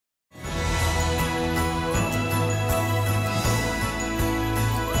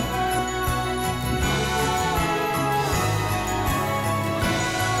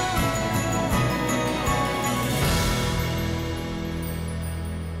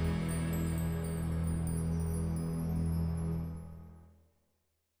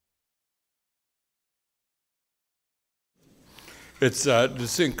It's a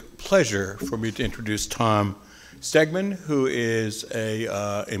distinct pleasure for me to introduce Tom Stegman, who is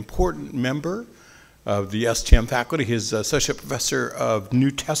an important member of the STM faculty. He's Associate Professor of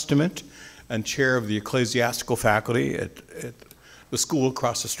New Testament and Chair of the Ecclesiastical Faculty at the school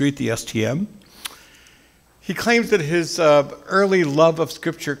across the street, the STM. He claims that his early love of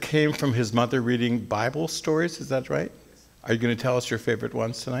Scripture came from his mother reading Bible stories. Is that right? Are you going to tell us your favorite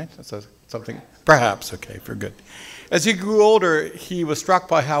ones tonight? That's something? Perhaps. Okay, very good. As he grew older, he was struck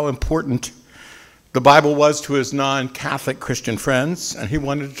by how important the Bible was to his non-Catholic Christian friends, and he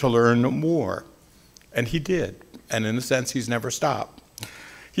wanted to learn more. And he did. And in a sense, he's never stopped.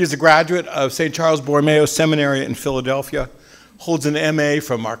 He is a graduate of St. Charles Borromeo Seminary in Philadelphia, holds an MA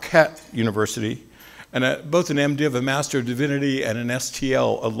from Marquette University, and both an MDiv, a Master of Divinity, and an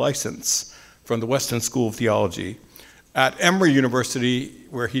STL, a license from the Weston School of Theology. At Emory University,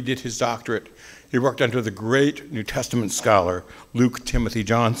 where he did his doctorate, he worked under the great New Testament scholar, Luke Timothy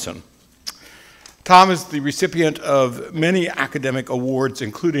Johnson. Tom is the recipient of many academic awards,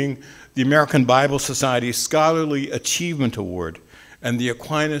 including the American Bible Society Scholarly Achievement Award and the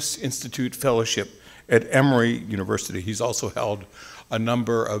Aquinas Institute Fellowship at Emory University. He's also held a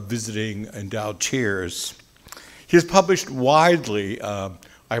number of visiting endowed chairs. He has published widely. I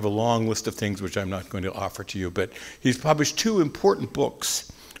have a long list of things which I'm not going to offer to you, but he's published two important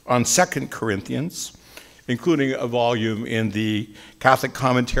books on 2 Corinthians, including a volume in the Catholic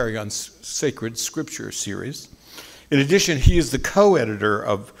Commentary on Sacred Scripture series. In addition, he is the co-editor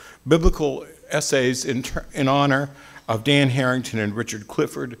of biblical essays in honor of Dan Harrington and Richard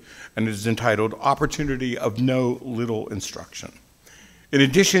Clifford, and it is entitled Opportunity of No Little Instruction. In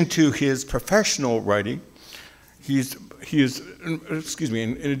addition to his professional writing, in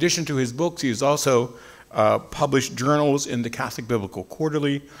addition to his books, he has also published journals in the Catholic Biblical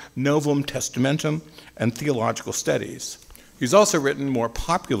Quarterly, Novum Testamentum, and Theological Studies. He's also written more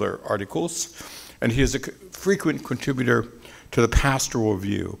popular articles, and he is a frequent contributor to the Pastoral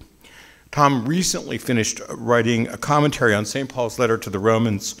Review. Tom recently finished writing a commentary on St. Paul's letter to the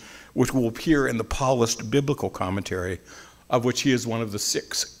Romans, which will appear in the Paulist Biblical Commentary, of which he is one of the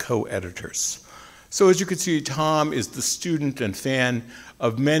 6 co-editors. So as you can see, Tom is the student and fan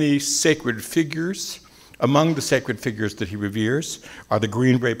of many sacred figures. Among the sacred figures that he reveres are the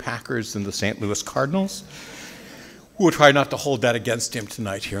Green Bay Packers and the St. Louis Cardinals, who will try not to hold that against him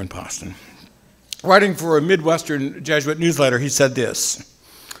tonight here in Boston. Writing for a Midwestern Jesuit newsletter, he said this: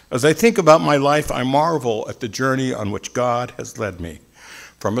 "As I think about my life, I marvel at the journey on which God has led me,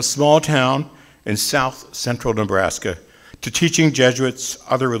 from a small town in south central Nebraska to teaching Jesuits,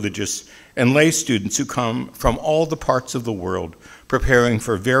 other religious, and lay students who come from all the parts of the world preparing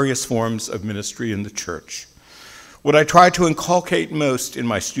for various forms of ministry in the church. What I try to inculcate most in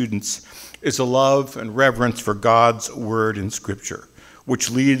my students is a love and reverence for God's word in Scripture, which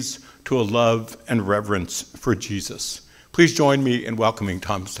leads to a love and reverence for Jesus." Please join me in welcoming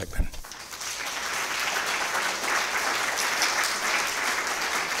Tom Stegman.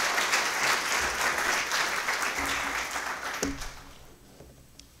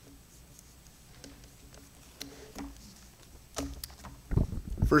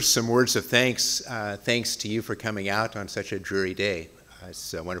 First, some words of thanks. Thanks to you for coming out on such a dreary day.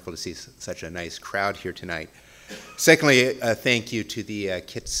 It's wonderful to see such a nice crowd here tonight. Secondly, thank you to the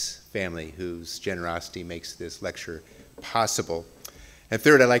Kitz family, whose generosity makes this lecture possible. And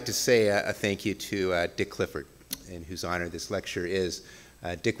third, I'd like to say a thank you to Dick Clifford, in whose honor this lecture is.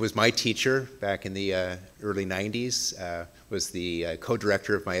 Dick was my teacher back in the early 90s, was the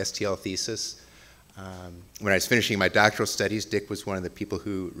co-director of my STL thesis. When I was finishing my doctoral studies, Dick was one of the people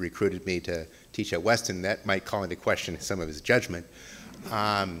who recruited me to teach at Weston. That might call into question some of his judgment.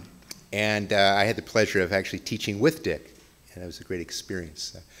 I had the pleasure of actually teaching with Dick, and it was a great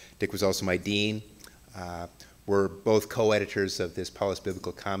experience. Dick was also my dean. We're both co-editors of this Paulist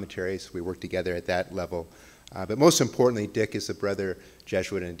Biblical Commentary, so we work together at that level. But most importantly, Dick is a brother,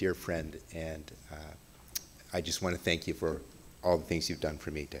 Jesuit, and a dear friend, and I just want to thank you for all the things you've done for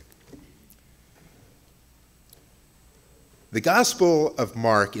me, Dick. The Gospel of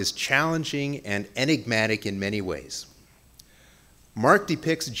Mark is challenging and enigmatic in many ways. Mark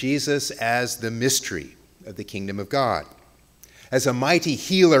depicts Jesus as the mystery of the kingdom of God, as a mighty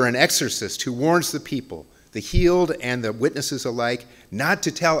healer and exorcist who warns the people, the healed and the witnesses alike, not to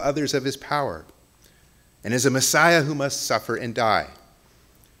tell others of his power, and as a Messiah who must suffer and die.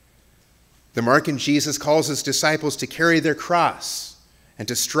 The Markan Jesus calls his disciples to carry their cross and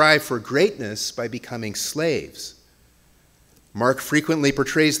to strive for greatness by becoming slaves. Mark frequently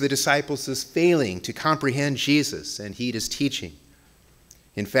portrays the disciples as failing to comprehend Jesus and heed his teaching.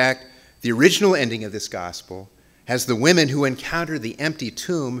 In fact, the original ending of this gospel as the women who encountered the empty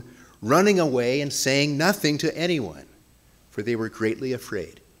tomb, running away and saying nothing to anyone, for they were greatly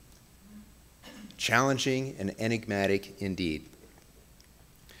afraid. Challenging and enigmatic indeed.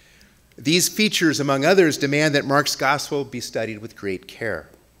 These features, among others, demand that Mark's gospel be studied with great care.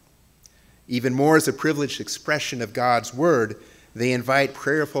 Even more as a privileged expression of God's word, they invite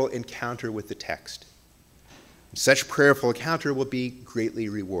prayerful encounter with the text. Such prayerful encounter will be greatly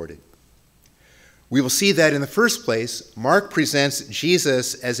rewarded. We will see that in the first place, Mark presents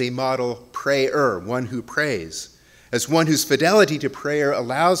Jesus as a model prayer, one who prays, as one whose fidelity to prayer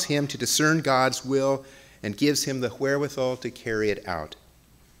allows him to discern God's will and gives him the wherewithal to carry it out.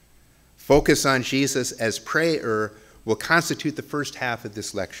 Focus on Jesus as prayer will constitute the first half of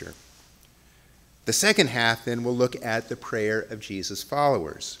this lecture. The second half, then, will look at the prayer of Jesus'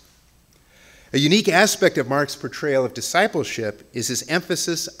 followers. A unique aspect of Mark's portrayal of discipleship is his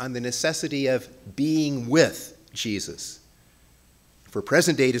emphasis on the necessity of being with Jesus. For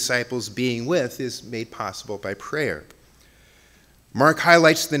present-day disciples, being with is made possible by prayer. Mark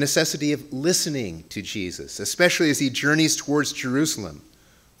highlights the necessity of listening to Jesus, especially as he journeys towards Jerusalem,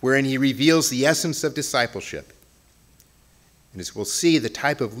 wherein he reveals the essence of discipleship. And as we'll see, the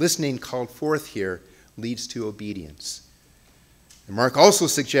type of listening called forth here leads to obedience. And Mark also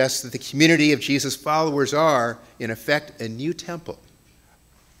suggests that the community of Jesus' followers are, in effect, a new temple,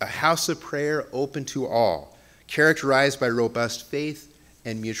 a house of prayer open to all, characterized by robust faith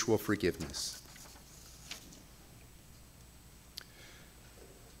and mutual forgiveness.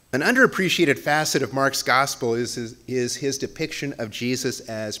 An underappreciated facet of Mark's gospel is his depiction of Jesus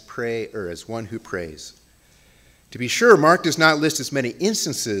as prayer, as one who prays. To be sure, Mark does not list as many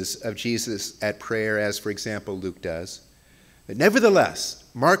instances of Jesus at prayer as, for example, Luke does. But nevertheless,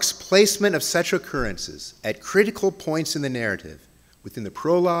 Mark's placement of such occurrences at critical points in the narrative, within the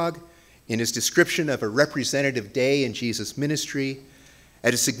prologue, in his description of a representative day in Jesus' ministry,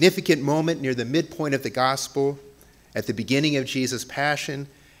 at a significant moment near the midpoint of the gospel, at the beginning of Jesus' passion,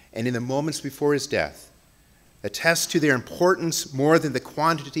 and in the moments before his death, attests to their importance more than the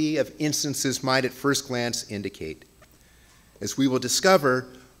quantity of instances might at first glance indicate. As we will discover,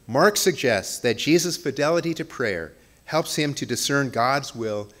 Mark suggests that Jesus' fidelity to prayer helps him to discern God's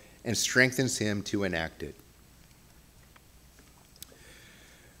will and strengthens him to enact it.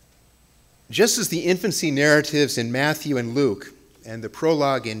 Just as the infancy narratives in Matthew and Luke and the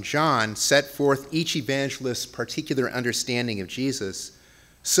prologue in John set forth each evangelist's particular understanding of Jesus,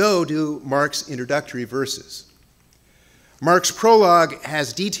 so do Mark's introductory verses. Mark's prologue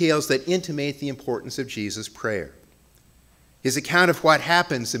has details that intimate the importance of Jesus' prayer. His account of what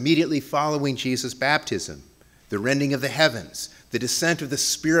happens immediately following Jesus' baptism, the rending of the heavens, the descent of the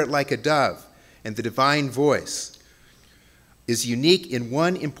Spirit like a dove, and the divine voice, is unique in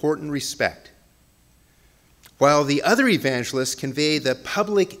one important respect. While the other evangelists convey the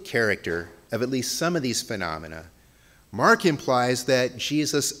public character of at least some of these phenomena, Mark implies that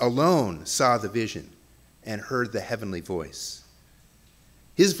Jesus alone saw the vision and heard the heavenly voice.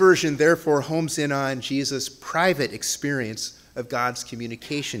 His version therefore homes in on Jesus' private experience of God's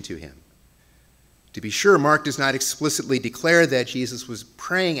communication to him. To be sure, Mark does not explicitly declare that Jesus was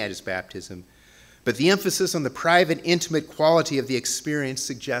praying at his baptism, but the emphasis on the private, intimate quality of the experience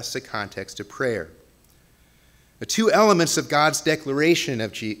suggests a context of prayer. The two elements of God's declaration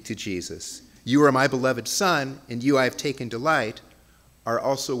to Jesus, "You are my beloved Son, and you I have taken delight," are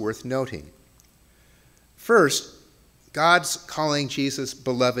also worth noting. First, God's calling Jesus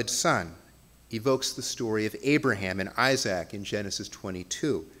beloved Son evokes the story of Abraham and Isaac in Genesis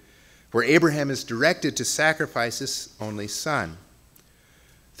 22, where Abraham is directed to sacrifice his only son.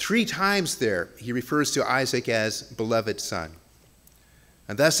 3 times there, he refers to Isaac as beloved son.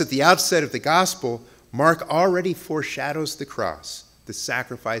 And thus, at the outset of the gospel, Mark already foreshadows the cross, the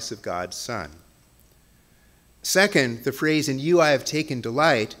sacrifice of God's Son. Second, the phrase, "In you I have taken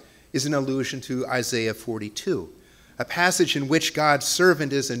delight," is an allusion to Isaiah 42, a passage in which God's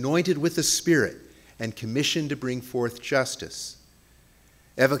servant is anointed with the Spirit and commissioned to bring forth justice.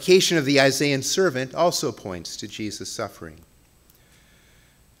 Evocation of the Isaiah servant also points to Jesus' suffering.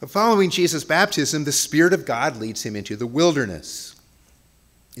 Following Jesus' baptism, the Spirit of God leads him into the wilderness.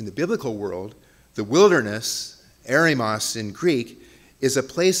 In the biblical world, the wilderness, eremos in Greek, is a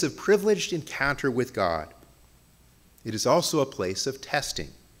place of privileged encounter with God. It is also a place of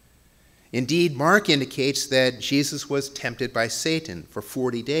testing. Indeed, Mark indicates that Jesus was tempted by Satan for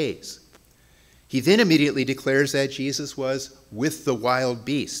 40 days. He then immediately declares that Jesus was with the wild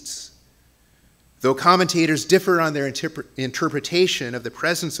beasts. Though commentators differ on their interpretation of the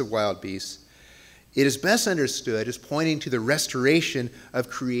presence of wild beasts, it is best understood as pointing to the restoration of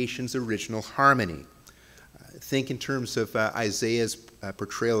creation's original harmony. Think in terms of Isaiah's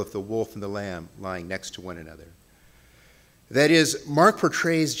portrayal of the wolf and the lamb lying next to one another. That is, Mark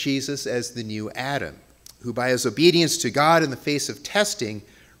portrays Jesus as the new Adam, who by his obedience to God in the face of testing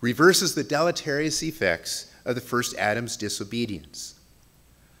reverses the deleterious effects of the first Adam's disobedience.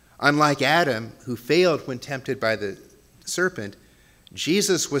 Unlike Adam, who failed when tempted by the serpent,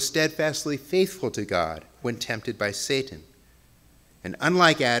 Jesus was steadfastly faithful to God when tempted by Satan. And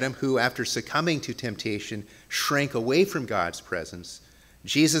unlike Adam, who after succumbing to temptation shrank away from God's presence,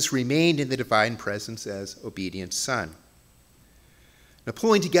 Jesus remained in the divine presence as obedient son. Now,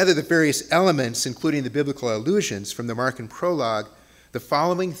 pulling together the various elements, including the biblical allusions from the Markan prologue, the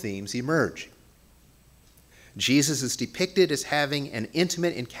following themes emerge. Jesus is depicted as having an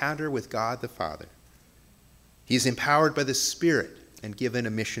intimate encounter with God the Father. He is empowered by the Spirit and given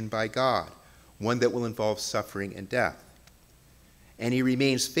a mission by God, one that will involve suffering and death. And he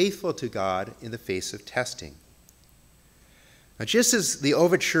remains faithful to God in the face of testing. Now, just as the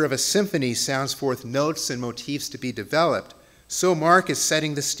overture of a symphony sounds forth notes and motifs to be developed, so Mark is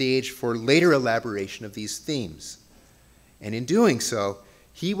setting the stage for later elaboration of these themes. And in doing so,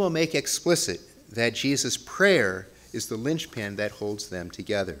 he will make explicit that Jesus' prayer is the linchpin that holds them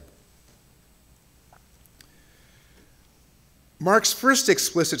together. Mark's first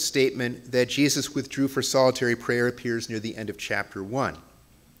explicit statement that Jesus withdrew for solitary prayer appears near the end of chapter 1.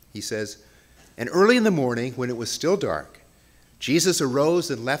 He says, "And early in the morning, when it was still dark, Jesus arose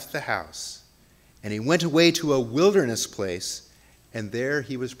and left the house, and he went away to a wilderness place, and there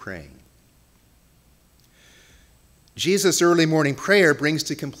he was praying." Jesus' early morning prayer brings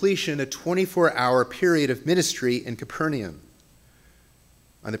to completion a 24-hour period of ministry in Capernaum.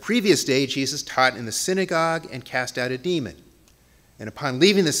 On the previous day, Jesus taught in the synagogue and cast out a demon. And upon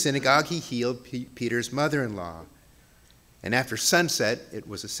leaving the synagogue, he healed Peter's mother-in-law. And after sunset, it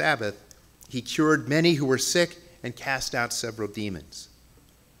was a Sabbath, he cured many who were sick and cast out several demons.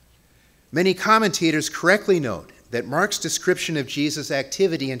 Many commentators correctly note that Mark's description of Jesus'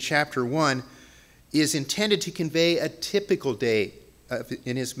 activity in chapter 1 is intended to convey a typical day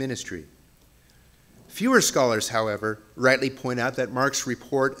in his ministry. Fewer scholars, however, rightly point out that Mark's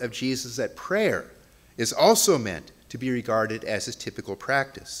report of Jesus at prayer is also meant to be regarded as his typical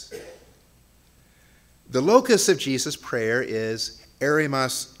practice. The locus of Jesus' prayer is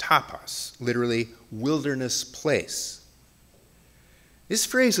eremos tapas, literally wilderness place. This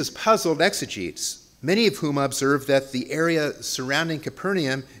phrase has puzzled exegetes, many of whom observe that the area surrounding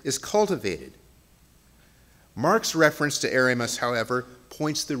Capernaum is cultivated. Mark's reference to eremos, however,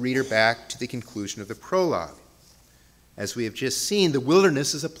 points the reader back to the conclusion of the prologue. As we have just seen, the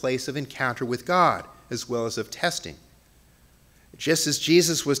wilderness is a place of encounter with God, as well as of testing. Just as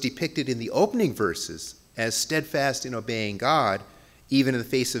Jesus was depicted in the opening verses as steadfast in obeying God, even in the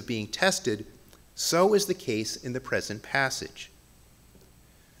face of being tested, so is the case in the present passage.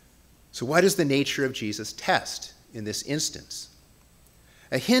 So what is the nature of Jesus' test in this instance?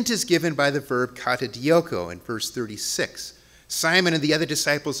 A hint is given by the verb katadioko in verse 36. Simon and the other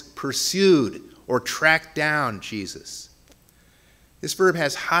disciples pursued or tracked down Jesus. This verb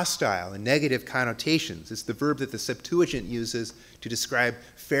has hostile and negative connotations. It's the verb that the Septuagint uses to describe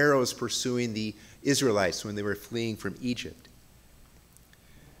Pharaoh's pursuing the Israelites when they were fleeing from Egypt.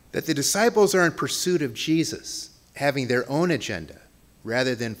 That the disciples are in pursuit of Jesus, having their own agenda,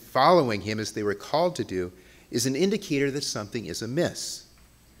 rather than following him as they were called to do, is an indicator that something is amiss.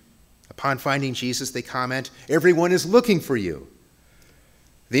 Upon finding Jesus, they comment, "Everyone is looking for you."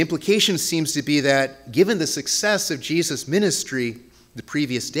 The implication seems to be that, given the success of Jesus' ministry the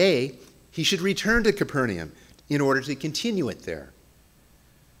previous day, he should return to Capernaum in order to continue it there.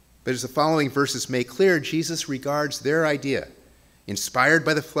 But as the following verses make clear, Jesus regards their idea, inspired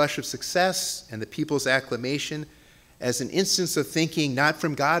by the flush of success and the people's acclamation, as an instance of thinking not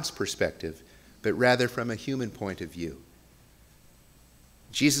from God's perspective, but rather from a human point of view.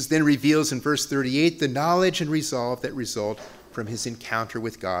 Jesus then reveals in verse 38 the knowledge and resolve that result from his encounter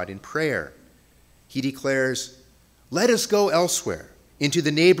with God in prayer. He declares, "Let us go elsewhere, into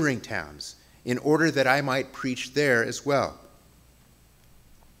the neighboring towns, in order that I might preach there as well."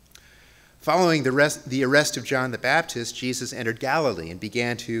 Following the arrest of John the Baptist, Jesus entered Galilee and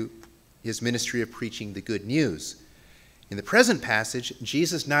began his ministry of preaching the good news. In the present passage,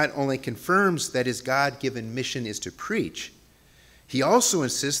 Jesus not only confirms that his God-given mission is to preach, he also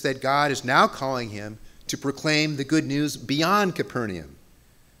insists that God is now calling him to proclaim the good news beyond Capernaum.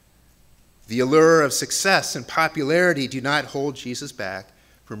 The allure of success and popularity do not hold Jesus back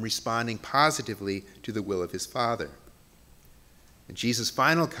from responding positively to the will of his Father. And Jesus'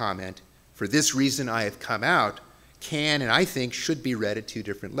 final comment, "For this reason I have come out," can and I think should be read at two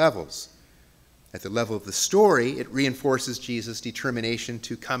different levels. At the level of the story, it reinforces Jesus' determination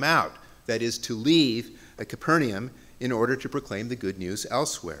to come out, that is, to leave Capernaum in order to proclaim the good news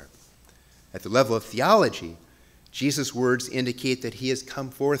elsewhere. At the level of theology, Jesus' words indicate that he has come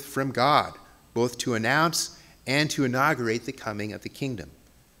forth from God, both to announce and to inaugurate the coming of the kingdom.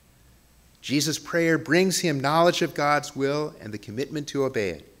 Jesus' prayer brings him knowledge of God's will and the commitment to obey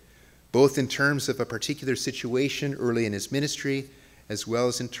it, both in terms of a particular situation early in his ministry, as well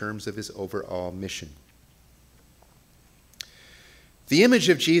as in terms of his overall mission. The image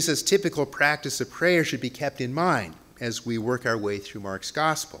of Jesus' typical practice of prayer should be kept in mind as we work our way through Mark's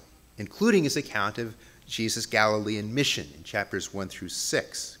gospel, including his account of Jesus' Galilean mission in chapters 1 through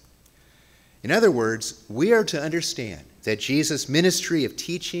 6. In other words, we are to understand that Jesus' ministry of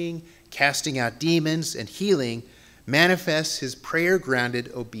teaching, casting out demons, and healing manifests his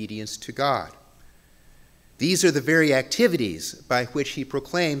prayer-grounded obedience to God. These are the very activities by which he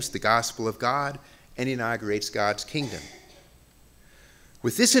proclaims the gospel of God and inaugurates God's kingdom.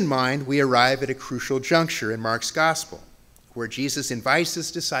 With this in mind, we arrive at a crucial juncture in Mark's gospel, where Jesus invites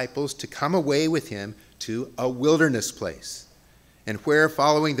his disciples to come away with him to a wilderness place, and where,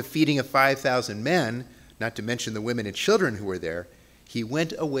 following the feeding of 5,000 men, not to mention the women and children who were there, he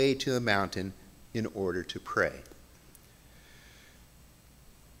went away to the mountain in order to pray.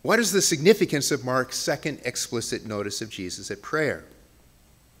 What is the significance of Mark's second explicit notice of Jesus at prayer?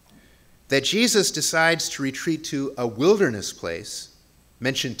 That Jesus decides to retreat to a wilderness place,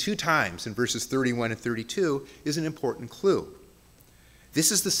 mentioned 2 times in verses 31 and 32, is an important clue.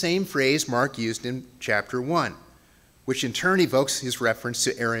 This is the same phrase Mark used in chapter 1, which in turn evokes his reference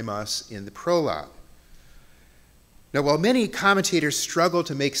to Eremos in the prologue. Now, while many commentators struggle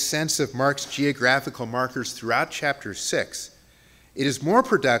to make sense of Mark's geographical markers throughout chapter 6, it is more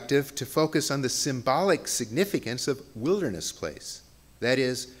productive to focus on the symbolic significance of wilderness place, that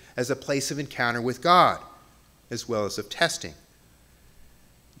is, as a place of encounter with God, as well as of testing.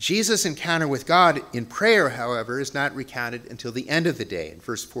 Jesus' encounter with God in prayer, however, is not recounted until the end of the day, in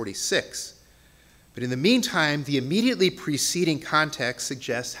verse 46. But in the meantime, the immediately preceding context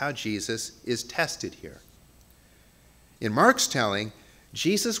suggests how Jesus is tested here. In Mark's telling,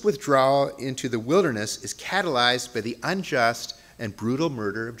 Jesus' withdrawal into the wilderness is catalyzed by the unjust and brutal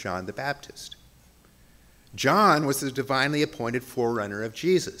murder of John the Baptist. John was the divinely appointed forerunner of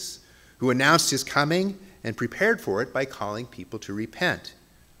Jesus, who announced his coming and prepared for it by calling people to repent.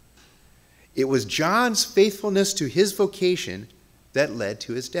 It was John's faithfulness to his vocation that led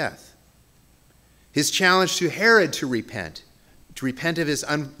to his death. His challenge to Herod to repent of his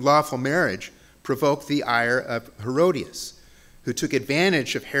unlawful marriage, provoked the ire of Herodias, who took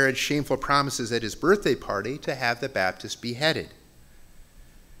advantage of Herod's shameful promises at his birthday party to have the Baptist beheaded.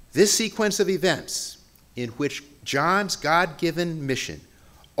 This sequence of events, in which John's God-given mission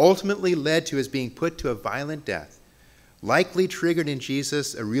ultimately led to his being put to a violent death, likely triggered in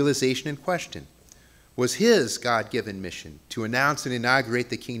Jesus a realization and question: was his God-given mission to announce and inaugurate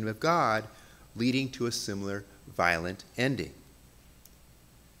the kingdom of God, leading to a similar violent ending?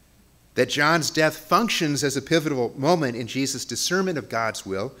 That John's death functions as a pivotal moment in Jesus' discernment of God's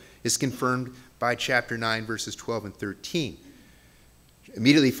will is confirmed by chapter 9, verses 12 and 13.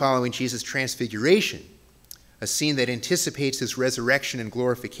 Immediately following Jesus' transfiguration, a scene that anticipates his resurrection and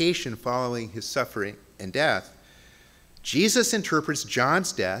glorification following his suffering and death, Jesus interprets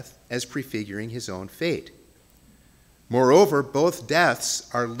John's death as prefiguring his own fate. Moreover, both deaths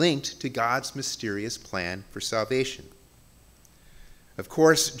are linked to God's mysterious plan for salvation. Of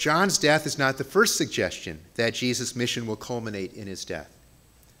course, John's death is not the first suggestion that Jesus' mission will culminate in his death.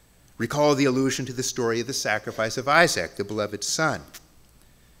 Recall the allusion to the story of the sacrifice of Isaac, the beloved son.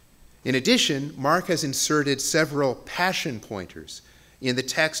 In addition, Mark has inserted several passion pointers in the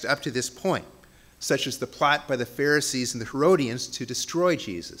text up to this point, such as the plot by the Pharisees and the Herodians to destroy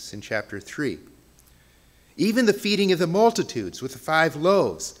Jesus in chapter 3. Even the feeding of the multitudes with the 5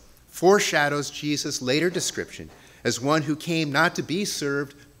 loaves foreshadows Jesus' later description as one who came not to be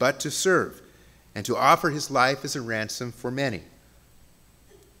served, but to serve, and to offer his life as a ransom for many.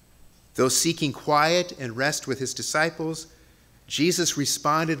 Though seeking quiet and rest with his disciples, Jesus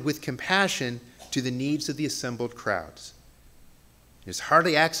responded with compassion to the needs of the assembled crowds. It is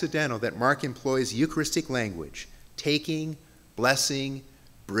hardly accidental that Mark employs Eucharistic language, taking, blessing,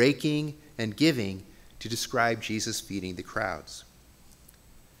 breaking, and giving, to describe Jesus feeding the crowds.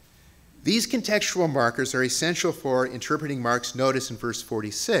 These contextual markers are essential for interpreting Mark's notice in verse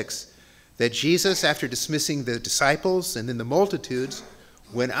 46 that Jesus, after dismissing the disciples and then the multitudes,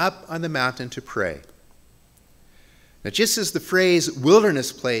 went up on the mountain to pray. Now, just as the phrase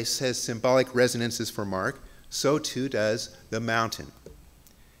wilderness place has symbolic resonances for Mark, so too does the mountain.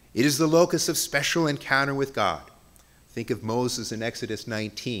 It is the locus of special encounter with God. Think of Moses in Exodus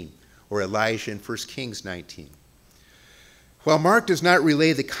 19 or Elijah in 1 Kings 19. While Mark does not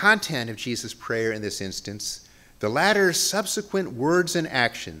relay the content of Jesus' prayer in this instance, the latter's subsequent words and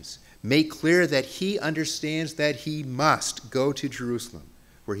actions make clear that he understands that he must go to Jerusalem,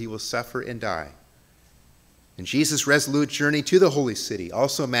 where he will suffer and die. And Jesus' resolute journey to the holy city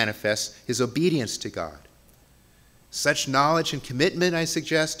also manifests his obedience to God. Such knowledge and commitment, I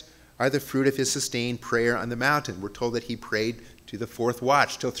suggest, are the fruit of his sustained prayer on the mountain. We're told that he prayed to the fourth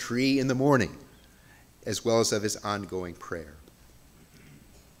watch till 3 a.m, as well as of his ongoing prayer.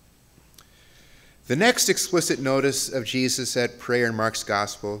 The next explicit notice of Jesus at prayer in Mark's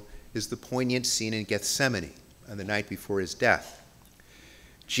gospel is the poignant scene in Gethsemane on the night before his death.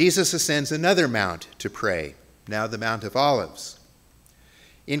 Jesus ascends another mount to pray, now the Mount of Olives.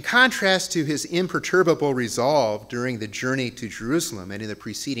 In contrast to his imperturbable resolve during the journey to Jerusalem and in the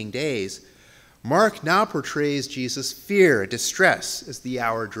preceding days, Mark now portrays Jesus' fear and distress as the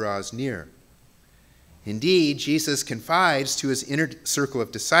hour draws near. Indeed, Jesus confides to his inner circle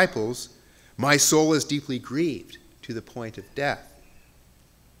of disciples, "My soul is deeply grieved to the point of death."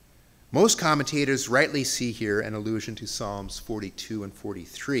 Most commentators rightly see here an allusion to Psalms 42 and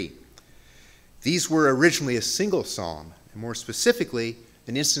 43. These were originally a single psalm, and more specifically,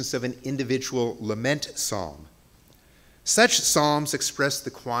 an instance of an individual lament psalm. Such psalms express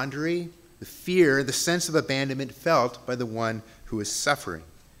the quandary, the fear, the sense of abandonment felt by the one who is suffering.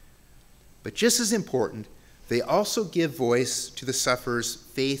 But just as important, they also give voice to the sufferer's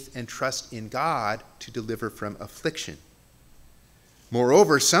faith and trust in God to deliver from affliction.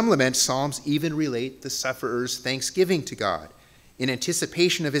 Moreover, some lament psalms even relate the sufferer's thanksgiving to God in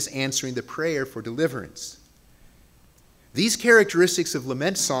anticipation of his answering the prayer for deliverance. These characteristics of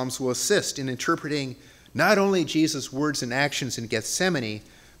lament psalms will assist in interpreting not only Jesus' words and actions in Gethsemane,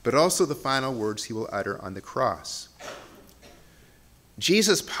 but also the final words he will utter on the cross.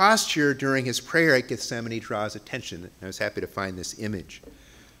 Jesus' posture during his prayer at Gethsemane draws attention. I was happy to find this image,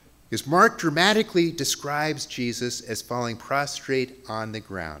 because Mark dramatically describes Jesus as falling prostrate on the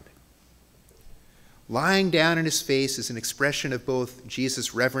ground. Lying down on his face is an expression of both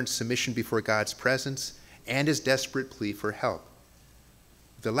Jesus' reverent submission before God's presence and his desperate plea for help.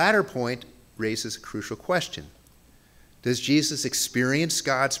 The latter point raises a crucial question. Does Jesus experience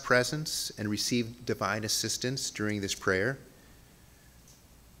God's presence and receive divine assistance during this prayer?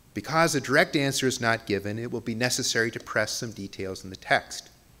 Because a direct answer is not given, it will be necessary to press some details in the text.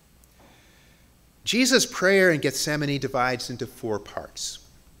 Jesus' prayer in Gethsemane divides into 4 parts.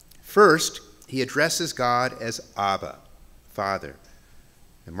 First, he addresses God as Abba, Father.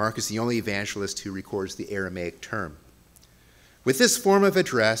 And Mark is the only evangelist who records the Aramaic term. With this form of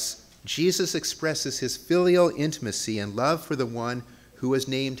address, Jesus expresses his filial intimacy and love for the one who has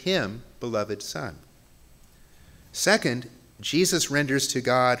named him beloved Son. Second, Jesus renders to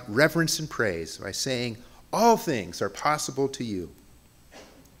God reverence and praise by saying, "All things are possible to you."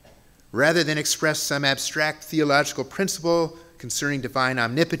 Rather than express some abstract theological principle concerning divine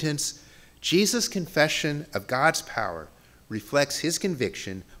omnipotence, Jesus' confession of God's power reflects his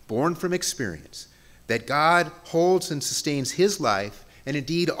conviction, born from experience, that God holds and sustains his life, and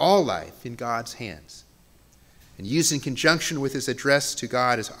indeed all life, in God's hands. And used in conjunction with his address to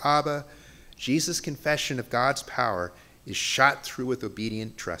God as Abba, Jesus' confession of God's power is shot through with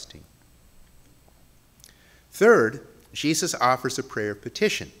obedient trusting. Third, Jesus offers a prayer of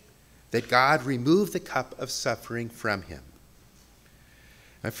petition, that God remove the cup of suffering from him.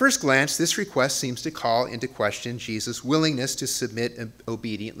 At first glance, this request seems to call into question Jesus' willingness to submit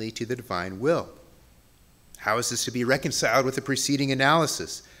obediently to the divine will. How is this to be reconciled with the preceding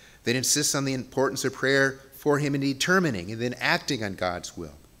analysis that insists on the importance of prayer for him in determining and then acting on God's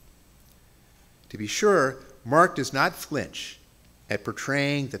will? To be sure, Mark does not flinch at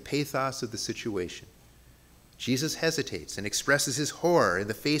portraying the pathos of the situation. Jesus hesitates and expresses his horror in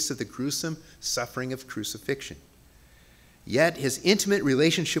the face of the gruesome suffering of crucifixion. Yet his intimate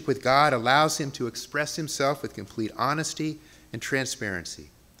relationship with God allows him to express himself with complete honesty and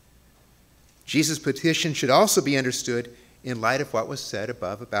transparency. Jesus' petition should also be understood in light of what was said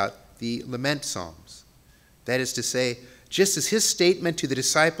above about the lament psalms. That is to say, just as his statement to the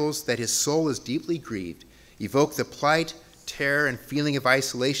disciples that his soul is deeply grieved evoked the plight, terror, and feeling of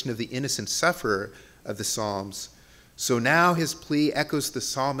isolation of the innocent sufferer of the psalms, so now his plea echoes the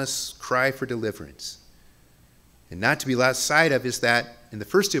psalmist's cry for deliverance. And not to be lost sight of is that in the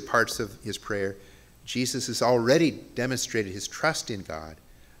first 2 parts of his prayer, Jesus has already demonstrated his trust in God,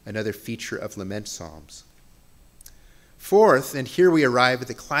 another feature of lament psalms. Fourth, and here we arrive at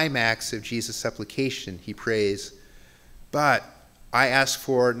the climax of Jesus' supplication, he prays, "But I ask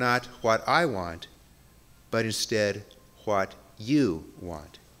for not what I want, but instead what you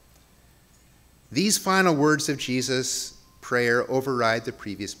want. These final words of Jesus' prayer override the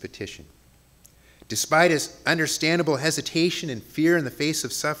previous petition. Despite his understandable hesitation and fear in the face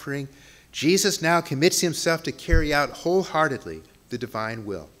of suffering, Jesus now commits himself to carry out wholeheartedly the divine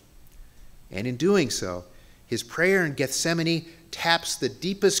will. And in doing so, his prayer in Gethsemane taps the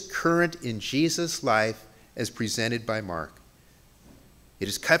deepest current in Jesus' life as presented by Mark. It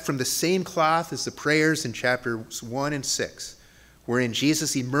is cut from the same cloth as the prayers in chapters 1 and 6, wherein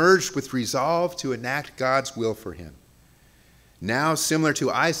Jesus emerged with resolve to enact God's will for him. Now, similar to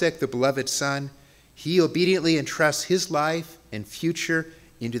Isaac, the beloved son, he obediently entrusts his life and future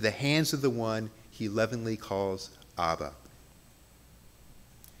into the hands of the one he lovingly calls Abba.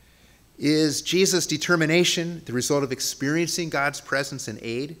 Is Jesus' determination the result of experiencing God's presence and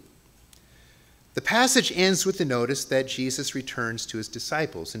aid? The passage ends with the notice that Jesus returns to his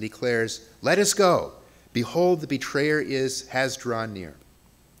disciples and declares, "Let us go. Behold, the betrayer has drawn near."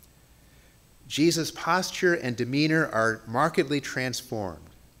 Jesus' posture and demeanor are markedly transformed,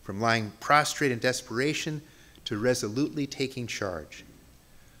 from lying prostrate in desperation to resolutely taking charge.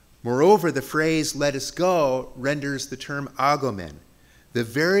 Moreover, the phrase, "let us go," renders the term agomen, the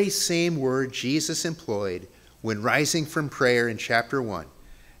very same word Jesus employed when rising from prayer in chapter 1,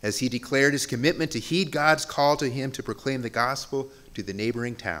 as he declared his commitment to heed God's call to him to proclaim the gospel to the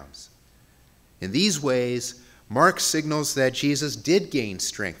neighboring towns. In these ways, Mark signals that Jesus did gain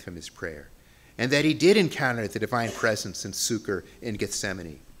strength from his prayer, and that he did encounter the divine presence and succor in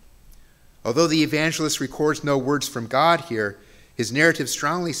Gethsemane. Although the evangelist records no words from God here, his narrative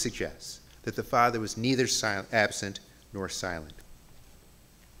strongly suggests that the Father was neither absent nor silent.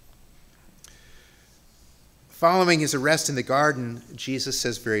 Following his arrest in the garden, Jesus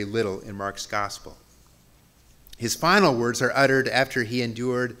says very little in Mark's gospel. His final words are uttered after he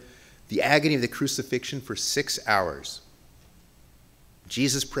endured the agony of the crucifixion for 6 hours.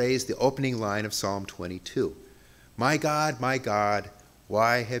 Jesus prays the opening line of Psalm 22, my God,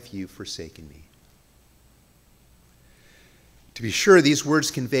 why have you forsaken me?" To be sure, these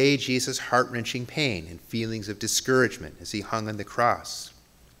words convey Jesus' heart-wrenching pain and feelings of discouragement as he hung on the cross.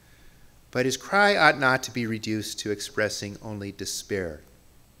 But his cry ought not to be reduced to expressing only despair.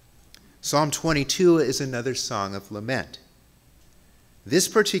 Psalm 22 is another song of lament. This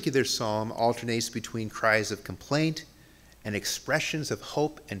particular psalm alternates between cries of complaint and expressions of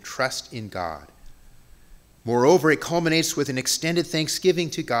hope and trust in God. Moreover, it culminates with an extended thanksgiving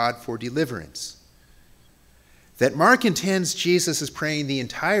to God for deliverance. That Mark intends Jesus as praying the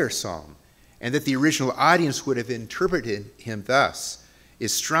entire psalm, and that the original audience would have interpreted him thus,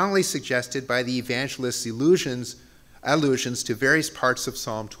 is strongly suggested by the evangelist's allusions to various parts of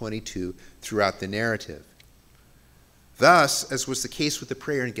Psalm 22 throughout the narrative. Thus, as was the case with the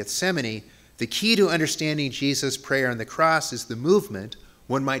prayer in Gethsemane, the key to understanding Jesus' prayer on the cross is the movement,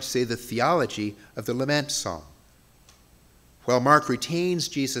 one might say the theology, of the lament psalm. While Mark retains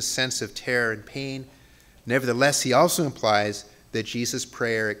Jesus' sense of terror and pain, nevertheless, he also implies that Jesus'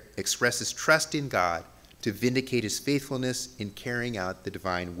 prayer expresses trust in God to vindicate his faithfulness in carrying out the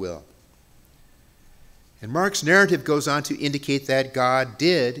divine will. And Mark's narrative goes on to indicate that God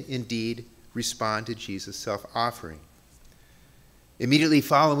did indeed respond to Jesus' self-offering. Immediately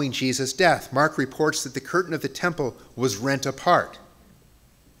following Jesus' death, Mark reports that the curtain of the temple was rent apart.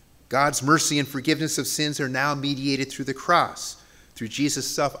 God's mercy and forgiveness of sins are now mediated through the cross, through Jesus'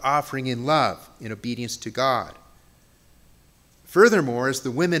 self-offering in love, in obedience to God. Furthermore, as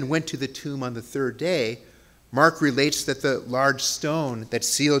the women went to the tomb on the third day, Mark relates that the large stone that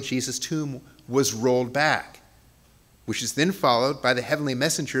sealed Jesus' tomb was rolled back, which is then followed by the heavenly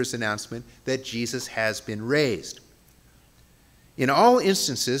messenger's announcement that Jesus has been raised. In all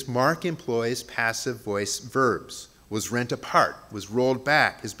instances, Mark employs passive voice verbs, was rent apart, was rolled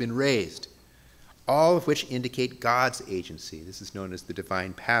back, has been raised, all of which indicate God's agency. This is known as the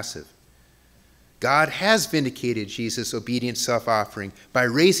divine passive. God has vindicated Jesus' obedient self-offering by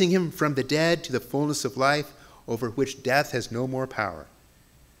raising him from the dead to the fullness of life, over which death has no more power.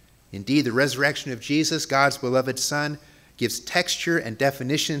 Indeed, the resurrection of Jesus, God's beloved Son, gives texture and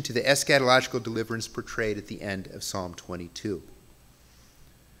definition to the eschatological deliverance portrayed at the end of Psalm 22.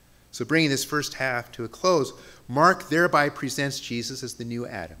 So bringing this first half to a close, Mark thereby presents Jesus as the new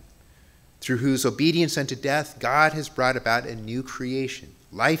Adam, through whose obedience unto death, God has brought about a new creation,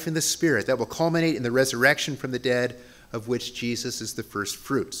 life in the Spirit that will culminate in the resurrection from the dead, of which Jesus is the first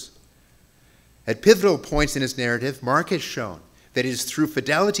fruits. At pivotal points in his narrative, Mark has shown that it is through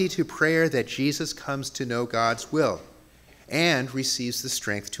fidelity to prayer that Jesus comes to know God's will and receives the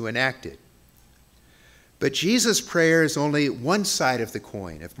strength to enact it. But Jesus' prayer is only one side of the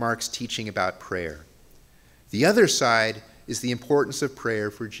coin of Mark's teaching about prayer. The other side is the importance of prayer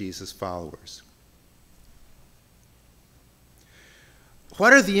for Jesus' followers.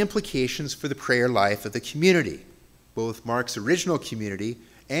 What are the implications for the prayer life of the community, both Mark's original community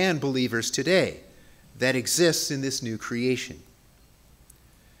and believers today, that exists in this new creation?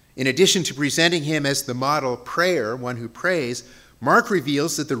 In addition to presenting him as the model prayer, one who prays, Mark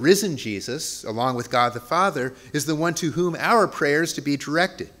reveals that the risen Jesus, along with God the Father, is the one to whom our prayer is to be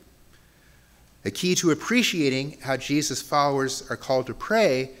directed. A key to appreciating how Jesus' followers are called to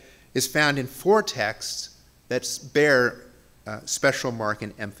pray is found in 4 texts that bear special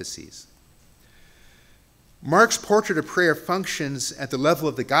Markan emphases. Mark's portrait of prayer functions at the level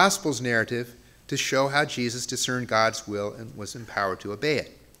of the Gospels narrative to show how Jesus discerned God's will and was empowered to obey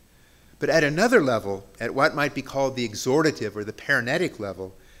it. But at another level, at what might be called the exhortative or the paranetic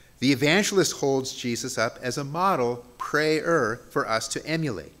level, the evangelist holds Jesus up as a model prayer for us to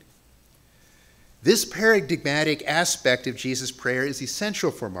emulate. This paradigmatic aspect of Jesus' prayer is essential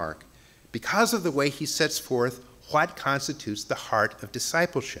for Mark because of the way he sets forth what constitutes the heart of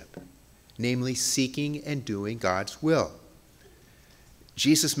discipleship, namely seeking and doing God's will.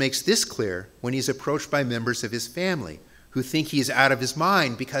 Jesus makes this clear when he's approached by members of his family who think he is out of his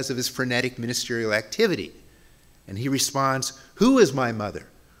mind because of his frenetic ministerial activity. And he responds, "Who is my mother?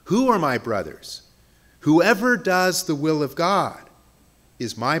 Who are my brothers? Whoever does the will of God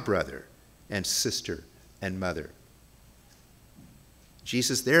is my brother and sister and mother."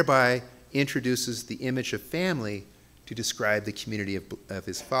 Jesus thereby introduces the image of family to describe the community of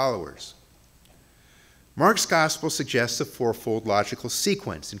his followers. Mark's gospel suggests a 4-fold logical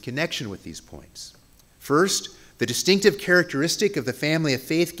sequence in connection with these points. First, the distinctive characteristic of the family of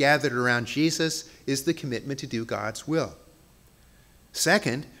faith gathered around Jesus is the commitment to do God's will.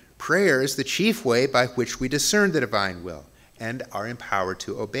 Second, prayer is the chief way by which we discern the divine will and are empowered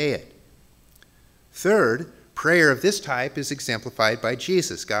to obey it. Third, prayer of this type is exemplified by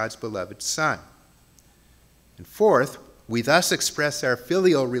Jesus, God's beloved Son. And fourth, we thus express our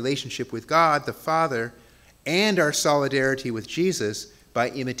filial relationship with God, the Father, and our solidarity with Jesus by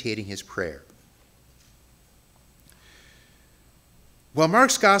imitating his prayer. While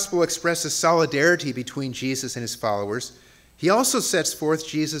Mark's gospel expresses solidarity between Jesus and his followers, he also sets forth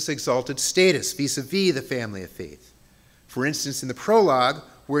Jesus' exalted status vis-a-vis the family of faith. For instance, in the prologue,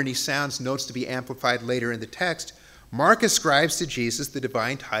 wherein he sounds notes to be amplified later in the text, Mark ascribes to Jesus the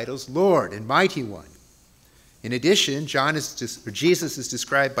divine titles Lord and Mighty One. In addition, Jesus is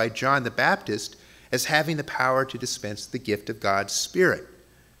described by John the Baptist as having the power to dispense the gift of God's Spirit.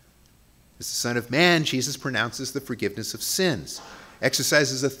 As the Son of Man, Jesus pronounces the forgiveness of sins,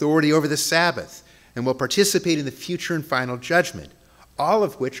 exercises authority over the Sabbath, and will participate in the future and final judgment, all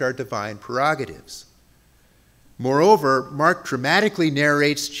of which are divine prerogatives. Moreover, Mark dramatically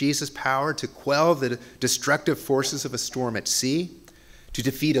narrates Jesus' power to quell the destructive forces of a storm at sea, to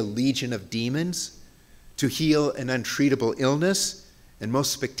defeat a legion of demons, to heal an untreatable illness, and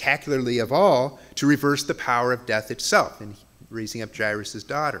most spectacularly of all, to reverse the power of death itself in raising up Jairus'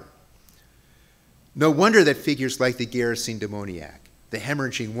 daughter. No wonder that figures like the Gerasene demoniac, the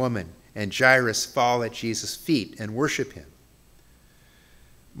hemorrhaging woman, and Jairus fall at Jesus' feet and worship him.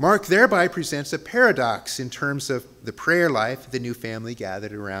 Mark thereby presents a paradox in terms of the prayer life of the new family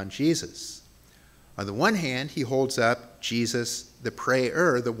gathered around Jesus. On the one hand, he holds up Jesus, the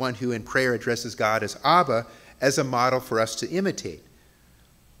prayer, the one who in prayer addresses God as Abba, as a model for us to imitate.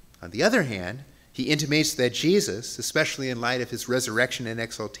 On the other hand, he intimates that Jesus, especially in light of his resurrection and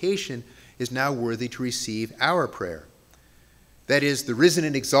exaltation, is now worthy to receive our prayer. That is, the risen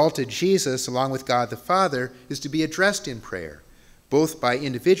and exalted Jesus, along with God the Father, is to be addressed in prayer, both by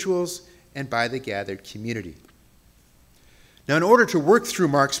individuals and by the gathered community. Now, in order to work through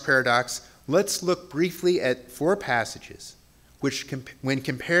Mark's paradox, let's look briefly at 4 passages, which, when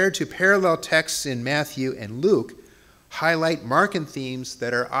compared to parallel texts in Matthew and Luke, highlight Markan themes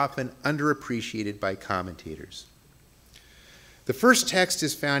that are often underappreciated by commentators. The first text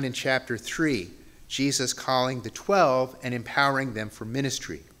is found in chapter 3, Jesus calling the 12 and empowering them for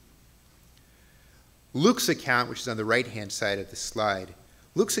ministry. Luke's account, which is on the right-hand side of the slide,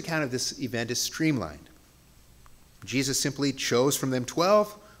 Luke's account of this event is streamlined. Jesus simply chose from them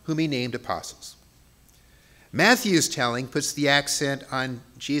 12, whom he named apostles. Matthew's telling puts the accent on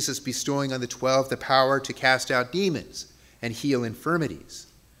Jesus bestowing on the 12 the power to cast out demons and heal infirmities.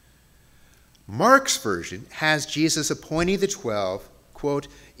 Mark's version has Jesus appointing the 12, quote,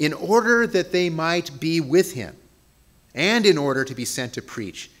 in order that they might be with him, and in order to be sent to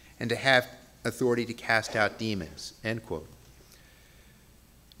preach and to have authority to cast out demons, end quote.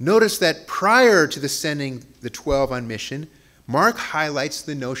 Notice that prior to the sending the 12 on mission, Mark highlights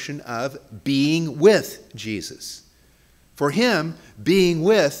the notion of being with Jesus. For him, being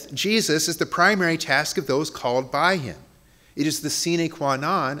with Jesus is the primary task of those called by him. It is the sine qua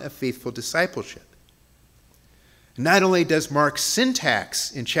non of faithful discipleship. Not only does Mark's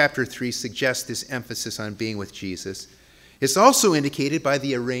syntax in chapter 3 suggest this emphasis on being with Jesus, it's also indicated by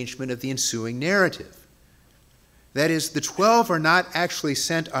the arrangement of the ensuing narrative. That is, the 12 are not actually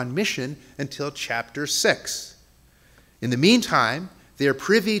sent on mission until chapter 6. In the meantime, they are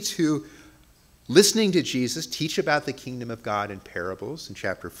privy to listening to Jesus teach about the kingdom of God in parables in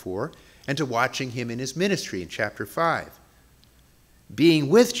chapter 4, and to watching him in his ministry in chapter 5. Being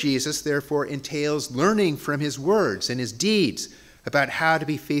with Jesus, therefore, entails learning from his words and his deeds about how to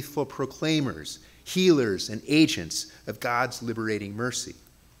be faithful proclaimers, healers, and agents of God's liberating mercy.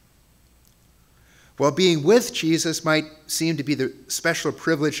 While being with Jesus might seem to be the special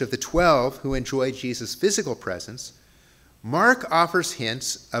privilege of the 12 who enjoy Jesus' physical presence, Mark offers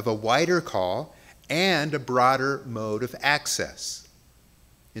hints of a wider call and a broader mode of access.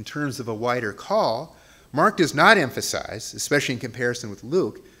 In terms of a wider call, Mark does not emphasize, especially in comparison with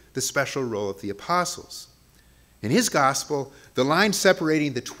Luke, the special role of the apostles. In his gospel, the line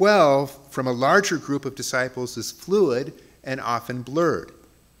separating the 12 from a larger group of disciples is fluid and often blurred.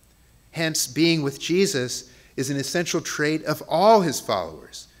 Hence, being with Jesus is an essential trait of all his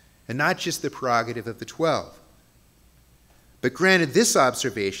followers, and not just the prerogative of the 12. But granted, this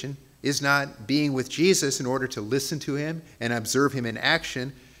observation is not being with Jesus in order to listen to him and observe him in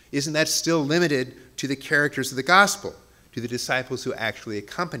action. Isn't that still limited to the characters of the gospel, to the disciples who actually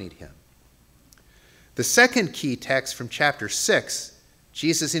accompanied him? The second key text from chapter 6,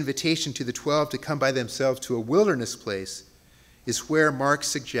 Jesus' invitation to the 12 to come by themselves to a wilderness place, is where Mark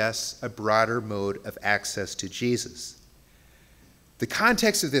suggests a broader mode of access to Jesus. The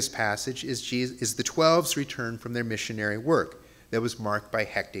context of this passage is the 12's return from their missionary work that was marked by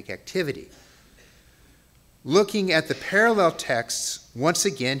hectic activity. Looking at the parallel texts once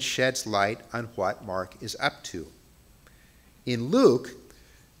again sheds light on what Mark is up to. In Luke,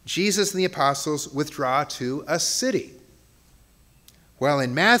 Jesus and the apostles withdraw to a city, while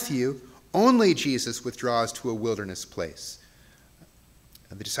in Matthew, only Jesus withdraws to a wilderness place.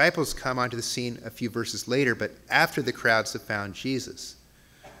 The disciples come onto the scene a few verses later, but after the crowds have found Jesus.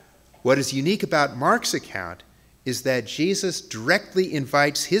 What is unique about Mark's account is that Jesus directly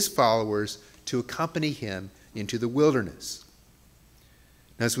invites his followers to accompany him into the wilderness.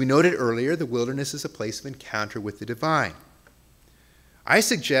 Now, as we noted earlier, the wilderness is a place of encounter with the divine. I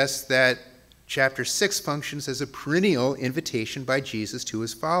suggest that chapter 6 functions as a perennial invitation by Jesus to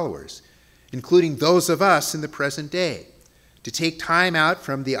his followers, including those of us in the present day, to take time out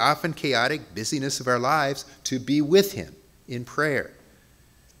from the often chaotic busyness of our lives to be with him in prayer.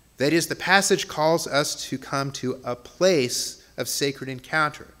 That is, the passage calls us to come to a place of sacred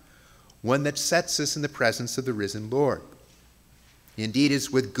encounter, one that sets us in the presence of the risen Lord. Indeed, it's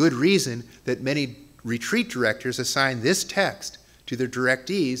with good reason that many retreat directors assign this text to their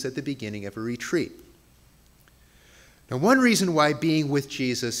directees at the beginning of a retreat. Now, one reason why being with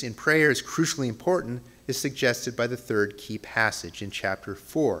Jesus in prayer is crucially important is suggested by the third key passage in chapter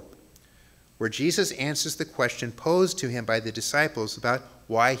 4, where Jesus answers the question posed to him by the disciples about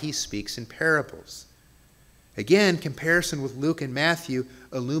why he speaks in parables. Again, comparison with Luke and Matthew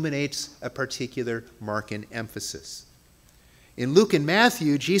illuminates a particular Markan emphasis. In Luke and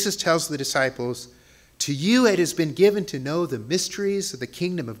Matthew, Jesus tells the disciples, "To you it has been given to know the mysteries of the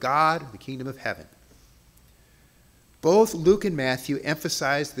kingdom of God, the kingdom of heaven." Both Luke and Matthew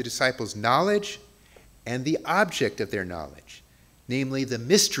emphasize the disciples' knowledge and the object of their knowledge, namely the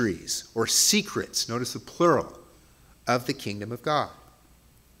mysteries or secrets, notice the plural, of the kingdom of God.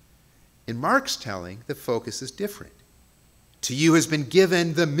 In Mark's telling, the focus is different. To you has been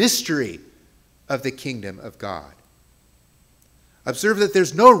given the mystery of the kingdom of God. Observe that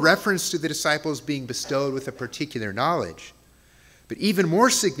there's no reference to the disciples being bestowed with a particular knowledge, but even more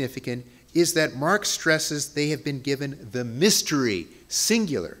significant is that Mark stresses they have been given the mystery,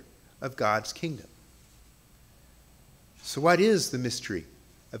 singular, of God's kingdom. So what is the mystery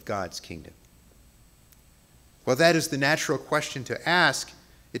of God's kingdom? Well, that is the natural question to ask.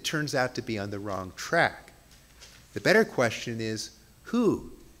 It turns out to be on the wrong track. The better question is,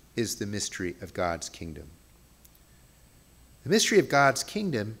 who is the mystery of God's kingdom? The mystery of God's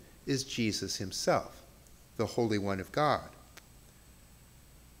kingdom is Jesus himself, the Holy One of God.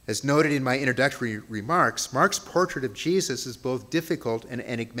 As noted in my introductory remarks, Mark's portrait of Jesus is both difficult and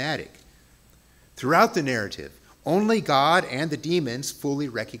enigmatic. Throughout the narrative, only God and the demons fully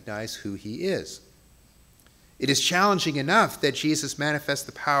recognize who he is. It is challenging enough that Jesus manifests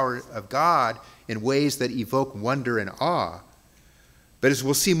the power of God in ways that evoke wonder and awe. But as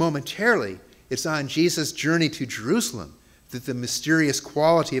we'll see momentarily, it's on Jesus' journey to Jerusalem that the mysterious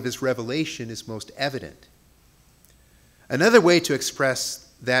quality of his revelation is most evident. Another way to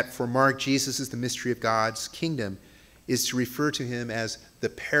express that for Mark, Jesus is the mystery of God's kingdom is to refer to him as the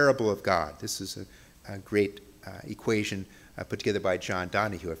parable of God. This is a great equation put together by John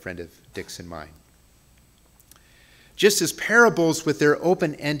Donahue, a friend of Dick's and mine. Just as parables with their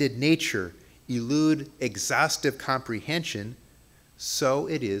open-ended nature elude exhaustive comprehension, so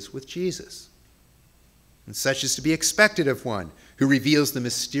it is with Jesus. And such is to be expected of one who reveals the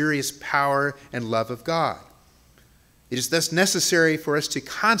mysterious power and love of God. It is thus necessary for us to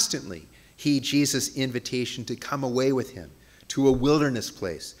constantly heed Jesus' invitation to come away with him to a wilderness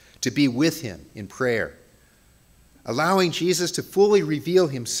place, to be with him in prayer. Allowing Jesus to fully reveal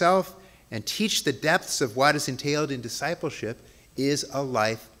himself and teach the depths of what is entailed in discipleship is a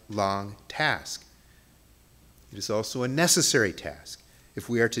lifelong task. It is also a necessary task if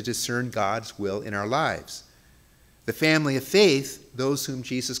we are to discern God's will in our lives. The family of faith, those whom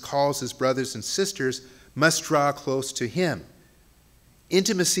Jesus calls his brothers and sisters, must draw close to him.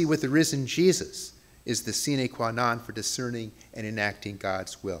 Intimacy with the risen Jesus is the sine qua non for discerning and enacting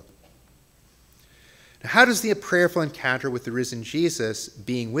God's will. Now, how does the prayerful encounter with the risen Jesus,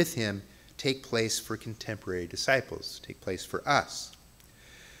 being with him, take place for contemporary disciples, take place for us?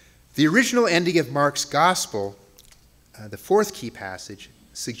 The original ending of Mark's gospel, the fourth key passage,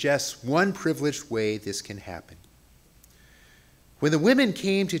 suggests one privileged way this can happen. When the women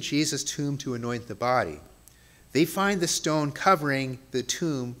came to Jesus' tomb to anoint the body, they find the stone covering the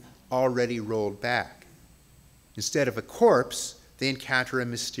tomb already rolled back. Instead of a corpse, they encounter a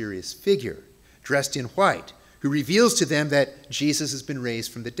mysterious figure, dressed in white, who reveals to them that Jesus has been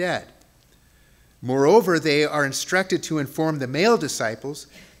raised from the dead. Moreover, they are instructed to inform the male disciples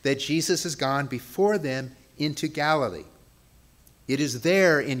that Jesus has gone before them into Galilee. It is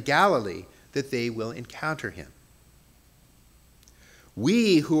there in Galilee that they will encounter him.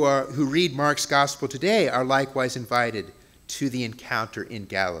 We who read Mark's gospel today are likewise invited to the encounter in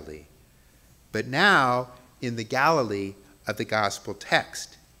Galilee, but now in the Galilee of the gospel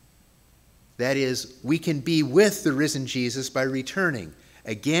text. That is, we can be with the risen Jesus by returning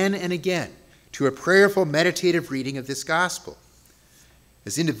again and again to a prayerful, meditative reading of this gospel.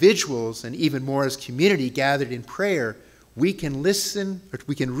 As individuals, and even more as community gathered in prayer, we can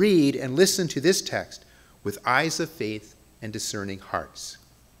read and listen to this text with eyes of faith and discerning hearts.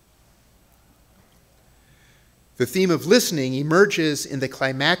 The theme of listening emerges in the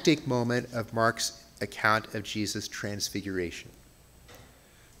climactic moment of Mark's account of Jesus' transfiguration.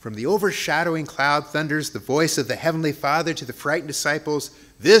 From the overshadowing cloud thunders the voice of the Heavenly Father to the frightened disciples,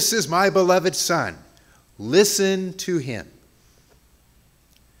 "This is my beloved Son. Listen to him."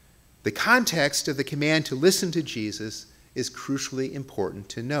 The context of the command to listen to Jesus is crucially important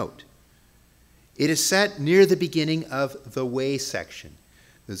to note. It is set near the beginning of the way section,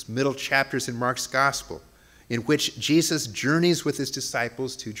 those middle chapters in Mark's gospel, in which Jesus journeys with his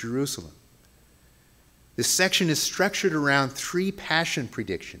disciples to Jerusalem. This section is structured around three passion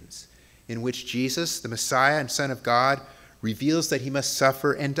predictions, in which Jesus, the Messiah and Son of God, reveals that he must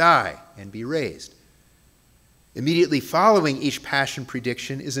suffer and die and be raised. Immediately following each passion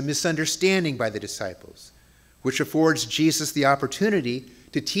prediction is a misunderstanding by the disciples, which affords Jesus the opportunity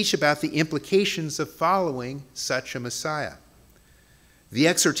to teach about the implications of following such a Messiah. The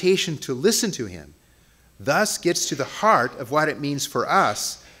exhortation to listen to him thus gets to the heart of what it means for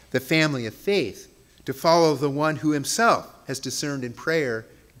us, the family of faith, to follow the one who himself has discerned in prayer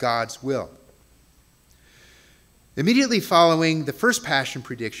God's will. Immediately following the first passion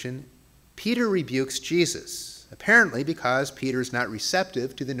prediction, Peter rebukes Jesus, apparently because Peter is not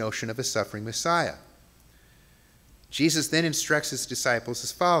receptive to the notion of a suffering Messiah. Jesus then instructs his disciples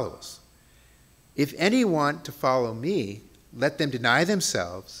as follows: "If any want to follow me, let them deny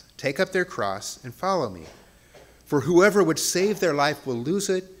themselves, take up their cross, and follow me. For whoever would save their life will lose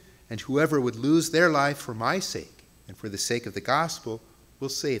it, and whoever would lose their life for my sake and for the sake of the gospel will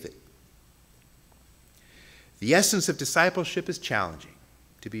save it." The essence of discipleship is challenging,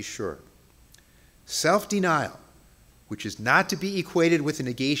 to be sure. Self-denial, which is not to be equated with the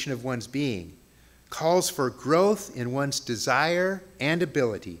negation of one's being, calls for growth in one's desire and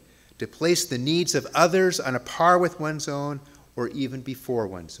ability to place the needs of others on a par with one's own or even before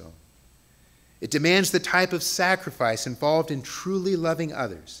one's own. It demands the type of sacrifice involved in truly loving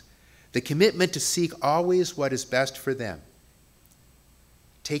others, the commitment to seek always what is best for them.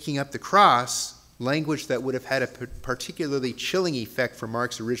 Taking up the cross, language that would have had a particularly chilling effect for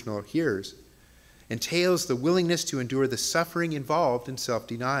Mark's original hearers, entails the willingness to endure the suffering involved in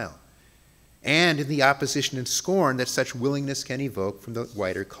self-denial, and in the opposition and scorn that such willingness can evoke from the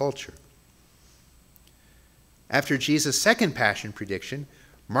wider culture. After Jesus' second passion prediction,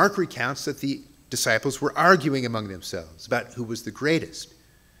 Mark recounts that the disciples were arguing among themselves about who was the greatest.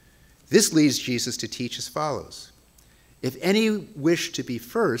 This leads Jesus to teach as follows: "If any wish to be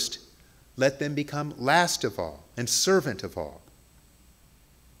first, let them become last of all and servant of all."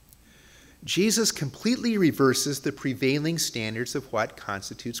 Jesus completely reverses the prevailing standards of what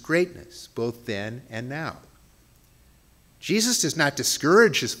constitutes greatness, both then and now. Jesus does not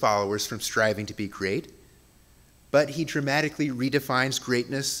discourage his followers from striving to be great, but he dramatically redefines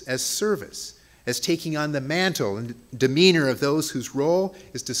greatness as service, as taking on the mantle and demeanor of those whose role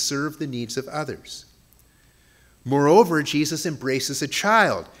is to serve the needs of others. Moreover, Jesus embraces a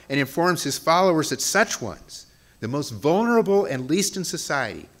child and informs his followers that such ones, the most vulnerable and least in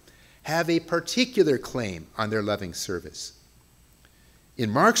society, have a particular claim on their loving service.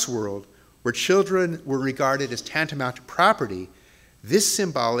 In Mark's world, where children were regarded as tantamount to property, this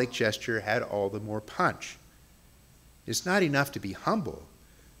symbolic gesture had all the more punch. It's not enough to be humble.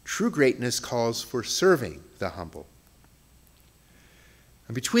 True greatness calls for serving the humble.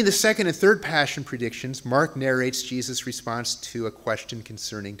 And between the second and third passion predictions, Mark narrates Jesus' response to a question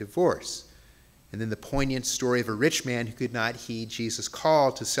concerning divorce, and then the poignant story of a rich man who could not heed Jesus'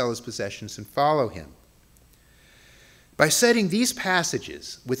 call to sell his possessions and follow him. By setting these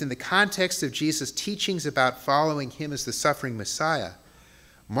passages within the context of Jesus' teachings about following him as the suffering Messiah,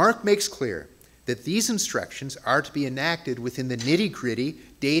 Mark makes clear that these instructions are to be enacted within the nitty-gritty,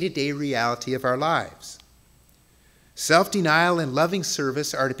 day-to-day reality of our lives. Self-denial and loving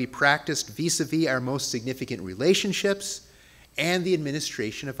service are to be practiced vis-a-vis our most significant relationships and the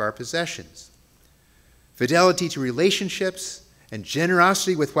administration of our possessions. Fidelity to relationships and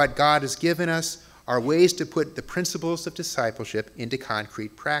generosity with what God has given us are ways to put the principles of discipleship into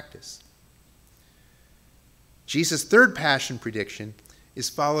concrete practice. Jesus' third passion prediction is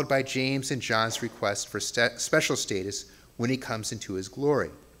followed by James and John's request for special status when he comes into his glory.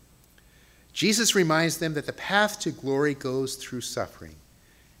 Jesus reminds them that the path to glory goes through suffering,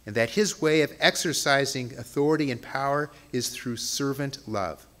 and that his way of exercising authority and power is through servant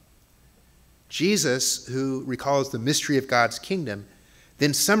love. Jesus, who recalls the mystery of God's kingdom,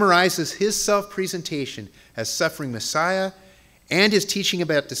 then summarizes his self-presentation as suffering Messiah and his teaching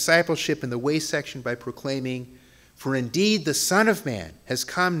about discipleship in the way section by proclaiming, "For indeed the Son of Man has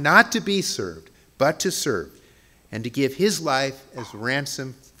come not to be served, but to serve, and to give his life as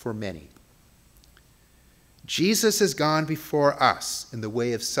ransom for many." Jesus has gone before us in the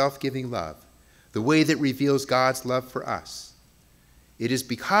way of self-giving love, the way that reveals God's love for us. It is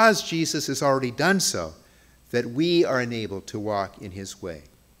because Jesus has already done so that we are enabled to walk in his way.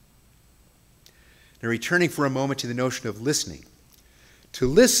 Now, returning for a moment to the notion of listening. To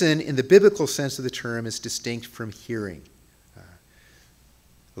listen in the biblical sense of the term is distinct from hearing.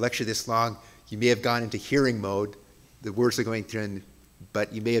 A lecture this long, you may have gone into hearing mode. The words are going through,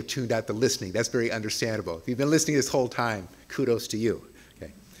 but you may have tuned out the listening. That's very understandable. If you've been listening this whole time, kudos to you.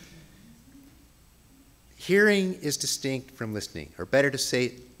 Okay. Hearing is distinct from listening, or better to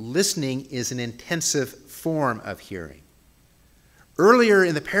say, listening is an intensive form of hearing. Earlier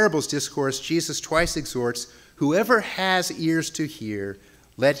in the parables discourse, Jesus twice exhorts, "Whoever has ears to hear,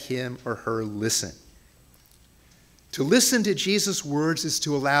 let him or her listen." To listen to Jesus' words is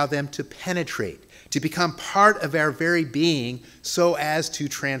to allow them to penetrate, to become part of our very being so as to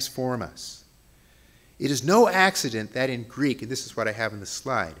transform us. It is no accident that in Greek, and this is what I have in the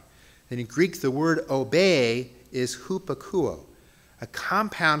slide, that in Greek the word obey is hupakuo, a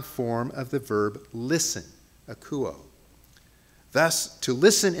compound form of the verb listen, akuo. Thus, to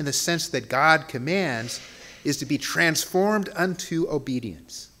listen in the sense that God commands is to be transformed unto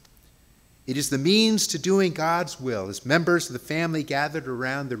obedience. It is the means to doing God's will as members of the family gathered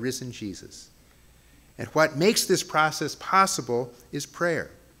around the risen Jesus. And what makes this process possible is prayer.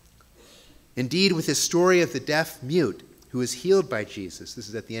 Indeed, with his story of the deaf mute who is healed by Jesus, this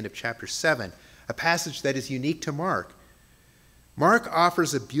is at the end of chapter 7, a passage that is unique to Mark, Mark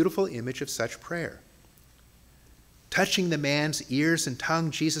offers a beautiful image of such prayer. Touching the man's ears and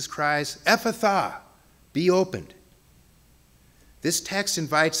tongue, Jesus cries, "Ephphatha, be opened." This text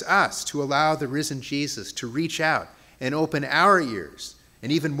invites us to allow the risen Jesus to reach out and open our ears,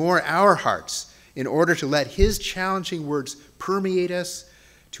 and even more our hearts, in order to let his challenging words permeate us,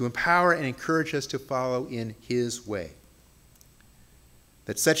 to empower and encourage us to follow in his way.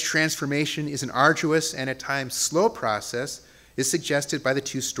 That such transformation is an arduous and at times slow process is suggested by the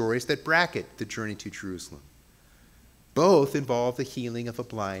two stories that bracket the journey to Jerusalem. Both involve the healing of a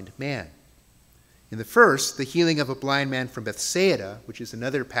blind man. In the first, the healing of a blind man from Bethsaida, which is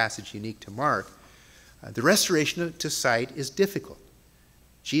another passage unique to Mark, the restoration to sight is difficult.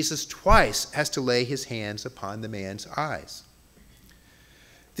 Jesus twice has to lay his hands upon the man's eyes.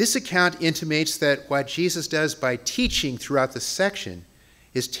 This account intimates that what Jesus does by teaching throughout the section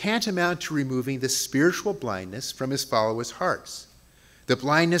is tantamount to removing the spiritual blindness from his followers' hearts, the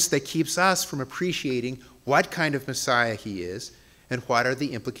blindness that keeps us from appreciating what kind of Messiah he is and what are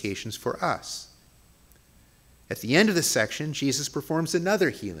the implications for us. At the end of the section, Jesus performs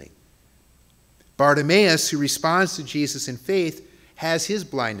another healing. Bartimaeus, who responds to Jesus in faith, has his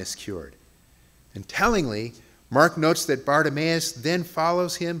blindness cured. And tellingly, Mark notes that Bartimaeus then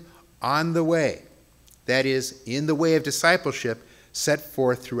follows him on the way, that is, in the way of discipleship set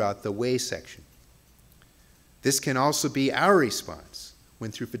forth throughout the way section. This can also be our response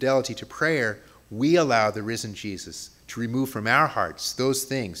when, through fidelity to prayer, we allow the risen Jesus to remove from our hearts those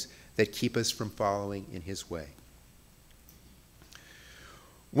things that keep us from following in his way.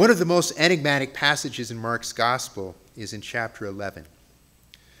 One of the most enigmatic passages in Mark's gospel is in chapter 11.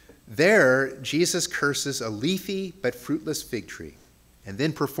 There, Jesus curses a leafy but fruitless fig tree and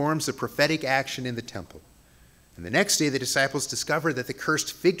then performs a prophetic action in the temple. And the next day, the disciples discover that the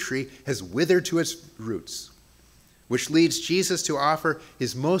cursed fig tree has withered to its roots, which leads Jesus to offer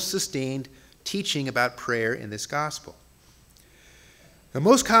his most sustained teaching about prayer in this gospel. Now,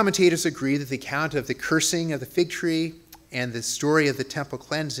 most commentators agree that the account of the cursing of the fig tree and the story of the temple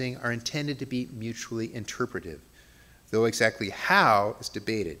cleansing are intended to be mutually interpretive, though exactly how is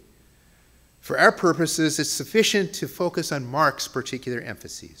debated. For our purposes, it's sufficient to focus on Mark's particular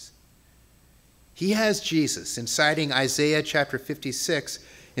emphases. He has Jesus, in citing Isaiah chapter 56,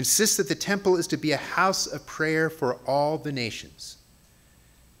 insists that the temple is to be a house of prayer for all the nations.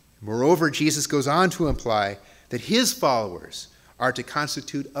 Moreover, Jesus goes on to imply that his followers are to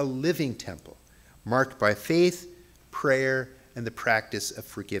constitute a living temple, marked by faith, prayer, and the practice of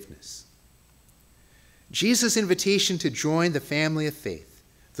forgiveness. Jesus' invitation to join the family of faith,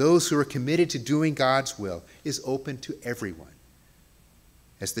 those who are committed to doing God's will, is open to everyone.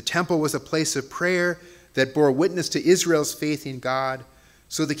 As the temple was a place of prayer that bore witness to Israel's faith in God,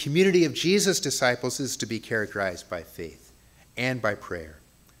 so the community of Jesus' disciples is to be characterized by faith and by prayer.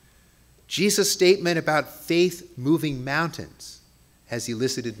 Jesus' statement about faith moving mountains has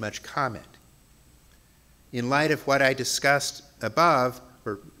elicited much comment. In light of what I discussed above,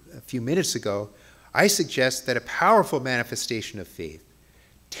 or a few minutes ago, I suggest that a powerful manifestation of faith,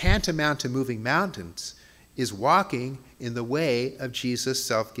 tantamount to moving mountains, is walking in the way of Jesus'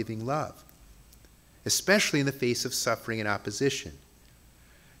 self-giving love, especially in the face of suffering and opposition.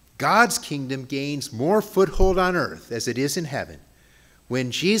 God's kingdom gains more foothold on earth as it is in heaven when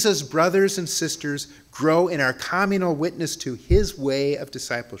Jesus' brothers and sisters grow in our communal witness to his way of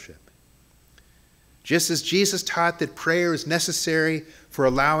discipleship. Just as Jesus taught that prayer is necessary for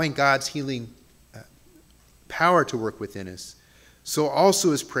allowing God's healing power to work within us, so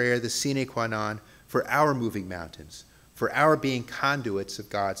also is prayer the sine qua non for our moving mountains, for our being conduits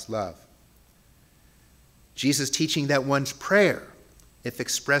of God's love. Jesus' teaching that one's prayer, if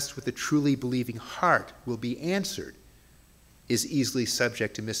expressed with a truly believing heart, will be answered, is easily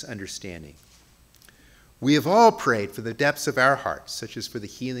subject to misunderstanding. We have all prayed for the depths of our hearts, such as for the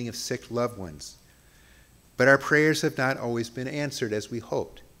healing of sick loved ones, but our prayers have not always been answered as we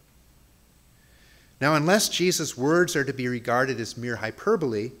hoped. Now, unless Jesus' words are to be regarded as mere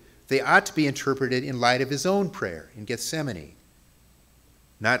hyperbole, they ought to be interpreted in light of his own prayer in Gethsemane.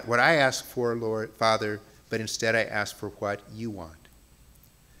 Not what I ask for, Lord, Father, but instead I ask for what you want.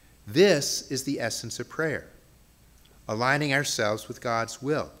 This is the essence of prayer, aligning ourselves with God's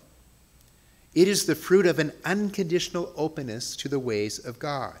will. It is the fruit of an unconditional openness to the ways of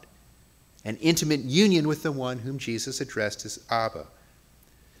God, an intimate union with the one whom Jesus addressed as Abba.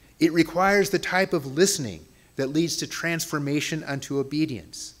 It requires the type of listening that leads to transformation unto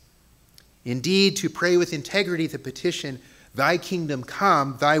obedience. Indeed, to pray with integrity the petition, "Thy kingdom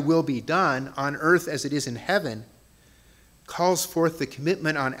come, thy will be done, on earth as it is in heaven," calls forth the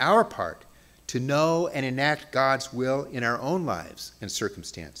commitment on our part to know and enact God's will in our own lives and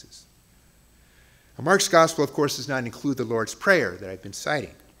circumstances. Now, Mark's gospel, of course, does not include the Lord's Prayer that I've been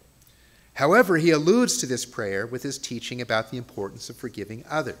citing. However, he alludes to this prayer with his teaching about the importance of forgiving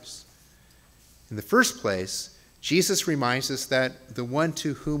others. In the first place, Jesus reminds us that the one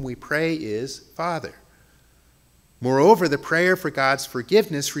to whom we pray is Father. Moreover, the prayer for God's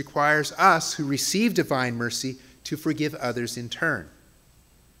forgiveness requires us who receive divine mercy to forgive others in turn.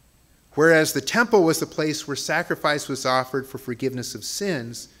 Whereas the temple was the place where sacrifice was offered for forgiveness of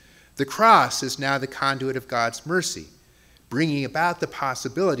sins, the cross is now the conduit of God's mercy, bringing about the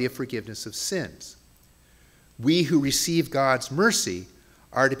possibility of forgiveness of sins. We who receive God's mercy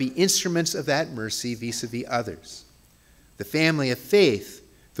are to be instruments of that mercy vis-a-vis others. The family of faith,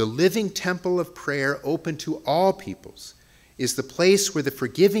 the living temple of prayer open to all peoples, is the place where the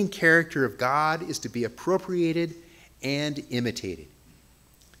forgiving character of God is to be appropriated and imitated.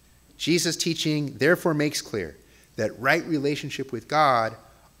 Jesus' teaching therefore makes clear that right relationship with God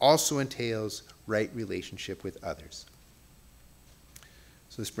also entails right relationship with others.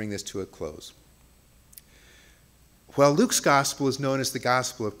 So let's bring this to a close. While Luke's gospel is known as the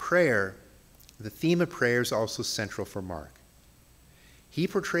gospel of prayer, the theme of prayer is also central for Mark. He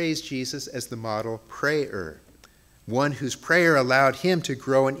portrays Jesus as the model prayer, one whose prayer allowed him to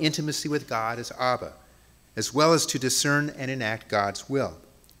grow in intimacy with God as Abba, as well as to discern and enact God's will.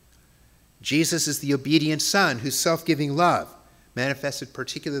 Jesus is the obedient Son whose self-giving love, manifested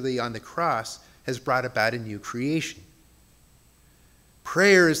particularly on the cross, has brought about a new creation.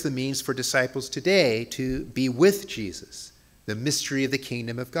 Prayer is the means for disciples today to be with Jesus, the mystery of the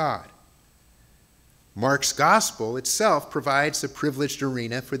kingdom of God. Mark's gospel itself provides a privileged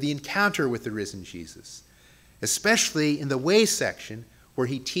arena for the encounter with the risen Jesus, especially in the way section where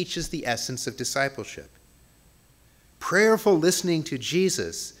he teaches the essence of discipleship. Prayerful listening to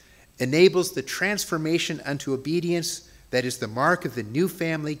Jesus enables the transformation unto obedience that is the mark of the new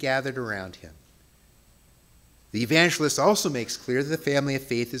family gathered around him. The evangelist also makes clear that the family of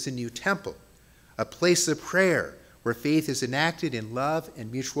faith is a new temple, a place of prayer where faith is enacted in love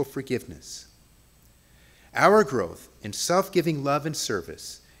and mutual forgiveness. Our growth in self-giving love and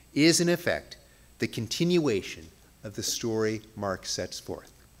service is, in effect, the continuation of the story Mark sets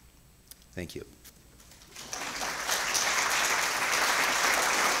forth. Thank you.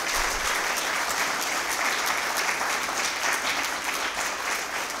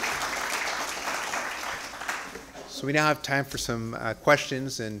 So we now have time for some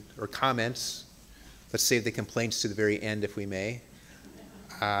questions or comments. Let's save the complaints to the very end if we may.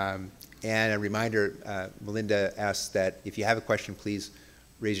 And a reminder, Melinda asked that if you have a question, please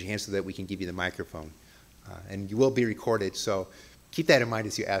raise your hand so that we can give you the microphone. And you will be recorded, so keep that in mind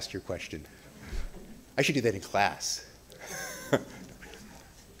as you ask your question. I should do that in class.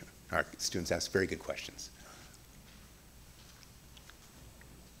 Our students ask very good questions.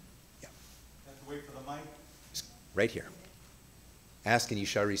 Yeah. Have to wait for the mic. Right here. Ask and you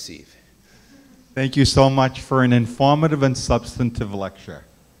shall receive. Thank you so much for an informative and substantive lecture.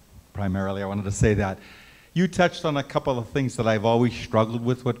 Primarily, I wanted to say that. You touched on a couple of things that I've always struggled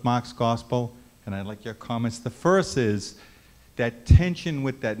with Mark's gospel, and I'd like your comments. The first is that tension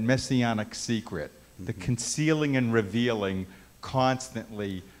with that messianic secret, the concealing and revealing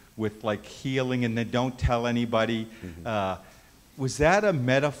constantly with like healing and then don't tell anybody. Was that a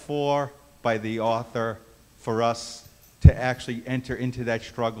metaphor by the author for us to actually enter into that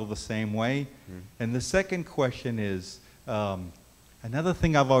struggle the same way? And the second question is, another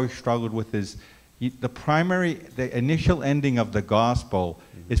thing I've always struggled with is the initial ending of the gospel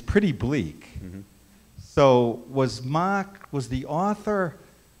is pretty bleak. So was the author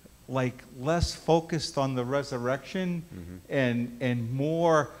like less focused on the resurrection and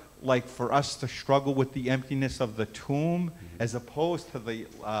more like for us to struggle with the emptiness of the tomb as opposed to the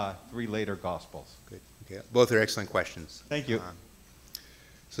three later gospels? Good. Okay. Both are excellent questions. Thank you.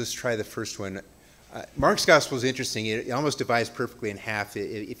 So let's try the first one. Mark's gospel is interesting. It almost divides perfectly in half.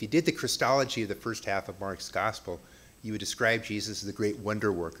 If you did the Christology of the first half of Mark's gospel, you would describe Jesus as the great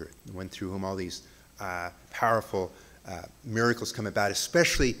wonder worker, the one through whom all these powerful miracles come about,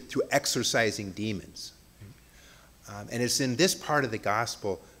 especially through exorcising demons. And it's in this part of the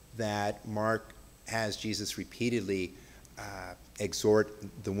gospel that Mark has Jesus repeatedly exhort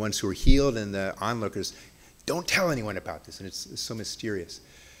the ones who are healed and the onlookers, don't tell anyone about this, and it's so mysterious.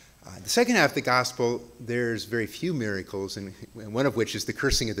 The second half of the gospel, there's very few miracles, and one of which is the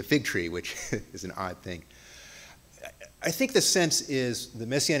cursing of the fig tree, which is an odd thing. I think the sense is, the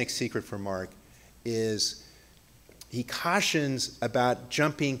messianic secret for Mark is he cautions about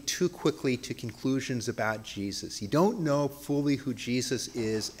jumping too quickly to conclusions about Jesus. You don't know fully who Jesus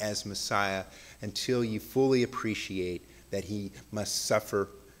is as Messiah until you fully appreciate that he must suffer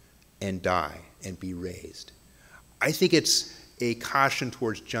and die and be raised. I think it's a caution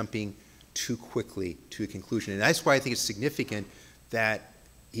towards jumping too quickly to a conclusion. And that's why I think it's significant that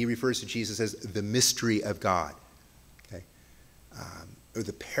he refers to Jesus as the mystery of God, okay? Or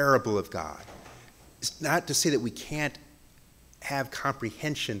the parable of God. It's not to say that we can't have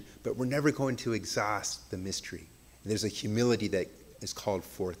comprehension, but we're never going to exhaust the mystery. And there's a humility that is called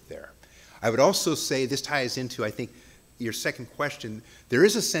forth there. I would also say, this ties into, I think, your second question. There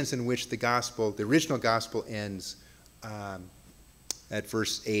is a sense in which the gospel, the original gospel, ends at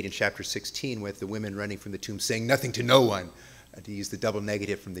verse 8 in chapter 16 with the women running from the tomb saying nothing to no one, to use the double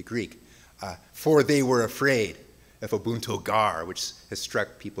negative from the Greek. For they were afraid of Ubuntu Gar, which has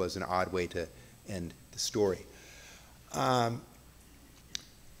struck people as an odd way to end the story. I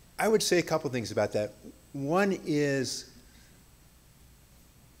would say a couple things about that. One is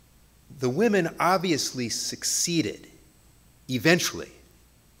the women obviously succeeded eventually,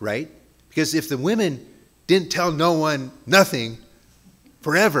 right? Because if the women didn't tell no one nothing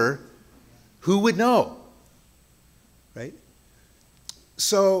forever, who would know, right?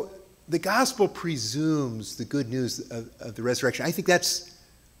 So the gospel presumes the good news of the resurrection. I think that's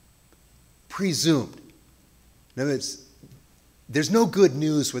presumed. In other words, there's no good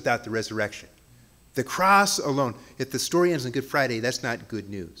news without the resurrection. The cross alone, if the story ends on Good Friday, that's not good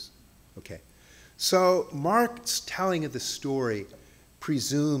news. Okay. So Mark's telling of the story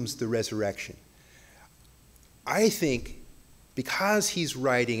presumes the resurrection. I think because he's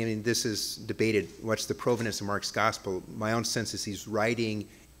writing, I mean, this is debated, what's the provenance of Mark's gospel? My own sense is he's writing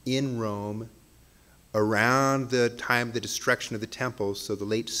in Rome around the time of the destruction of the temple, so the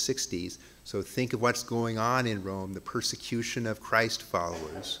late 60s. So think of what's going on in Rome, the persecution of Christ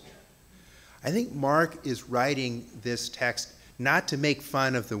followers. I think Mark is writing this text not to make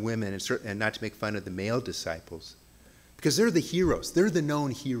fun of the women and not to make fun of the male disciples, because they're the heroes. They're the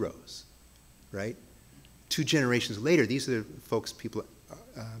known heroes, right? 2 generations later, these are the folks people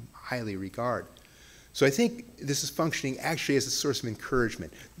highly regard. So I think this is functioning actually as a source of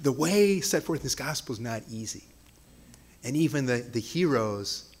encouragement. The way set forth in this gospel is not easy. And even the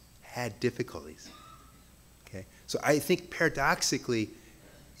heroes had difficulties. Okay? So I think paradoxically,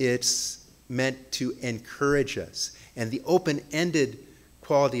 it's meant to encourage us. And the open-ended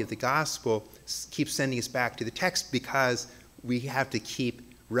quality of the gospel keeps sending us back to the text because we have to keep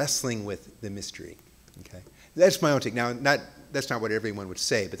wrestling with the mystery. Okay? That's my own take. Now, that's not what everyone would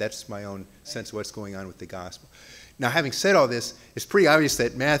say, but that's my own sense of what's going on with the gospel. Now, having said all this, it's pretty obvious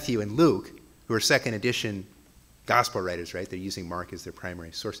that Matthew and Luke, who are second edition gospel writers, right? They're using Mark as their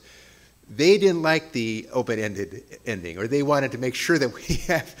primary source. They didn't like the open-ended ending, or they wanted to make sure that we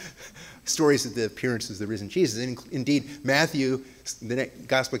have stories of the appearances of the risen Jesus. And indeed, Matthew, the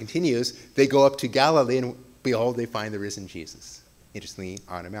gospel continues, they go up to Galilee, and behold, they find the risen Jesus, interestingly,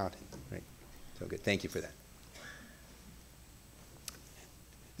 on a mountain. Right? So good. Thank you for that.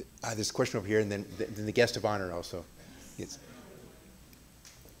 There's a question over here, and then the guest of honor also. Yes.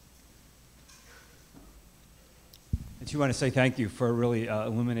 I do want to say thank you for a really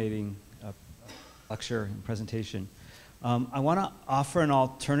illuminating lecture and presentation. I want to offer an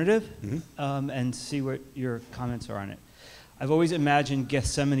alternative and see what your comments are on it. I've always imagined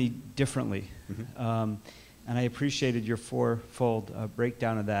Gethsemane differently, and I appreciated your fourfold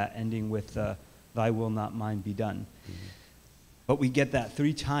breakdown of that, ending with "Thy will, not mine, be done." But we get that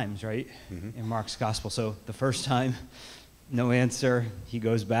 3 times, right, in Mark's gospel. So the first time, no answer. He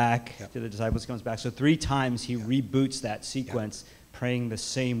goes back to the disciples, comes back. So 3 times he reboots that sequence, praying the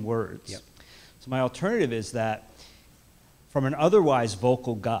same words. So my alternative is that from an otherwise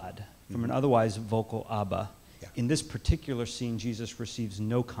vocal God, from an otherwise vocal Abba, in this particular scene, Jesus receives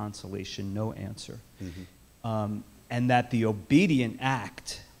no consolation, no answer. And that the obedient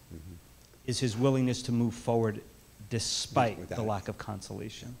act is his willingness to move forward despite the lack of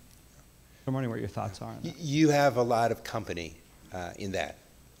consolation. I'm wondering what your thoughts are on that. You have a lot of company in that.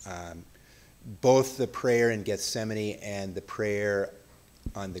 Both the prayer in Gethsemane and the prayer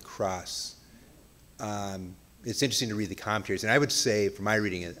on the cross. It's interesting to read the commentaries, and I would say, from my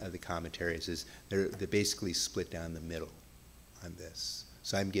reading of the commentaries, is they're basically split down the middle on this.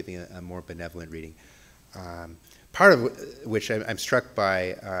 So I'm giving a more benevolent reading. Part of which I'm struck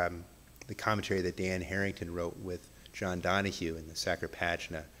by the commentary that Dan Harrington wrote with John Donahue in the Sacra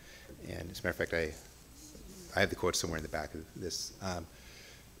Pagina. And as a matter of fact, I have the quote somewhere in the back of this.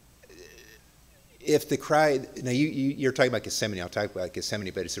 If the cry, now you're talking about Gethsemane, I'll talk about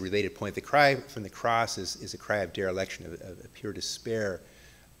Gethsemane, but it's a related point. The cry from the cross is a cry of dereliction, of pure despair.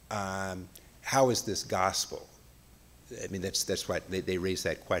 How is this gospel? I mean, that's what they raise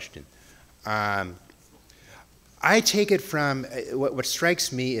that question. I take it from, what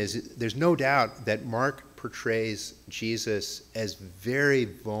strikes me is there's no doubt that Mark portrays Jesus as very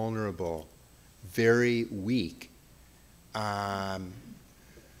vulnerable, very weak, and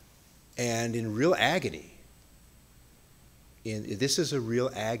in real agony. This is a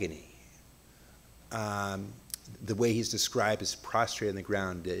real agony. The way he's described is prostrate on the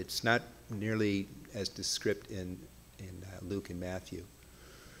ground. It's not nearly as described in Luke and Matthew.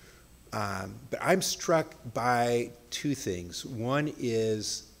 But I'm struck by 2 things. One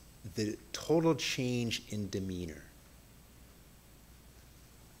is the total change in demeanor.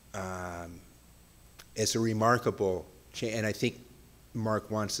 It's a remarkable change, and I think Mark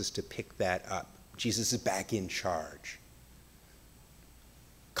wants us to pick that up. Jesus is back in charge,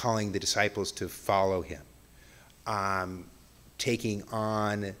 calling the disciples to follow him, taking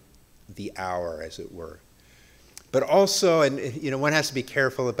on the hour, as it were. But also, and one has to be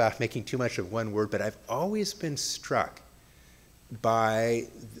careful about making too much of one word, but I've always been struck by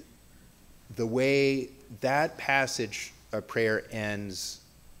the way that passage of prayer ends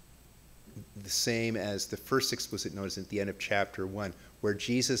the same as the first explicit notice at the end of chapter 1, where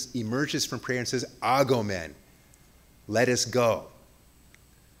Jesus emerges from prayer and says, "Agomen, let us go."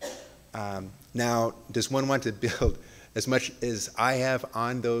 Now, does one want to build as much as I have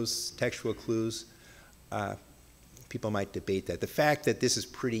on those textual clues? People might debate that. The fact that this is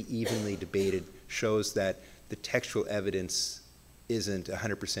pretty evenly debated shows that the textual evidence isn't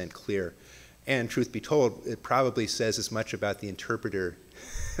 100% clear. And truth be told, it probably says as much about the interpreter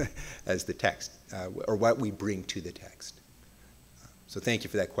as the text, or what we bring to the text. So thank you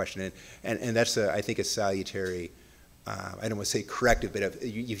for that question. And that's, I think, a salutary, I don't want to say corrective, but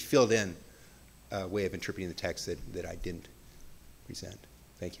you filled in a way of interpreting the text that I didn't present.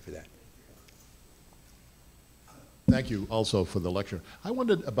 Thank you for that. Thank you also for the lecture. I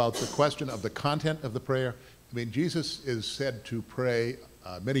wondered about the question of the content of the prayer. I mean, Jesus is said to pray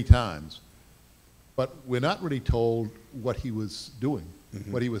many times, but we're not really told what he was doing,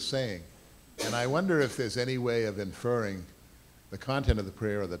 what he was saying. And I wonder if there's any way of inferring the content of the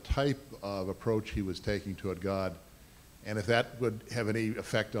prayer or the type of approach he was taking toward God, and if that would have any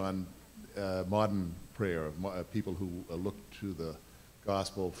effect on modern prayer, people who look to the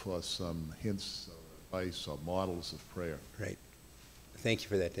gospel for some hints, advice, or models of prayer. Right. Thank you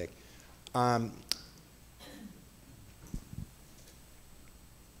for that, Dick.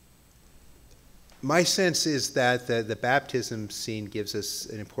 My sense is that the baptism scene gives us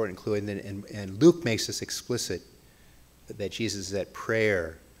an important clue, and Luke makes this explicit, that Jesus is at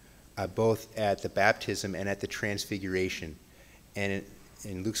prayer, both at the baptism and at the transfiguration. And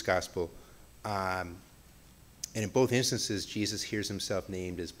in Luke's gospel, and in both instances, Jesus hears himself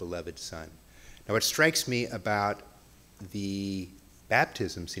named as beloved son. Now, what strikes me about the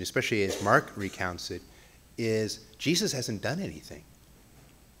baptism scene, especially as Mark recounts it, is Jesus hasn't done anything.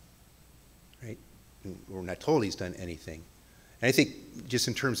 Right? We're not told he's done anything. And I think just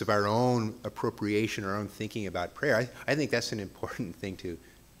in terms of our own appropriation, our own thinking about prayer, I think that's an important thing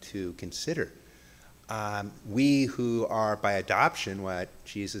to consider. We who are by adoption what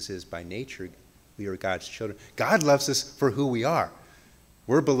Jesus is by nature, we are God's children. God loves us for who we are.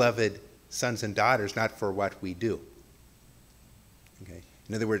 We're beloved sons and daughters, not for what we do. Okay?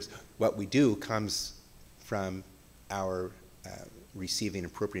 In other words, what we do comes from our receiving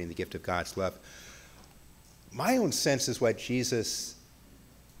and appropriating the gift of God's love. My own sense is what Jesus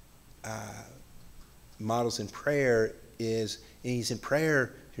models in prayer is, and he's in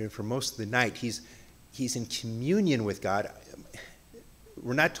prayer for most of the night. He's in communion with God.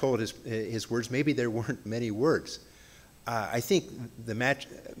 We're not told his words. Maybe there weren't many words. I think the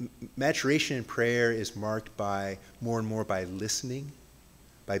maturation in prayer is marked by more and more by listening,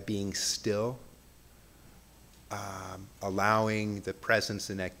 by being still, allowing the presence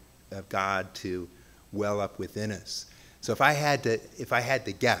of God to well up within us. So if I had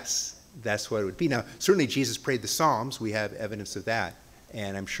to guess, that's what it would be. Now, certainly Jesus prayed the Psalms. We have evidence of that,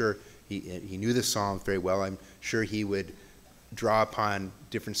 and I'm sure he knew the Psalms very well. I'm sure he would draw upon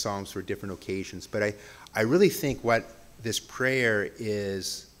different Psalms for different occasions. But I really think what this prayer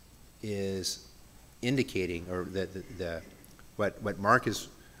is indicating, or what Mark is,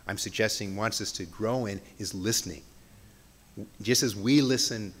 I'm suggesting, wants us to grow in, is listening. Just as we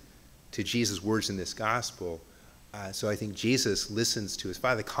listen to Jesus' words in this gospel, so I think Jesus listens to his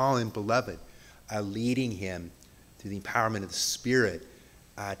Father, call him beloved, leading him through the empowerment of the Spirit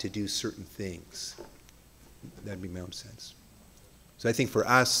to do certain things. That'd be my own sense. So I think for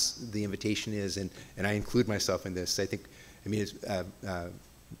us, the invitation is, and I include myself in this,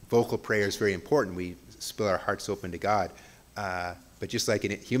 vocal prayer is very important. We spill our hearts open to God. But just like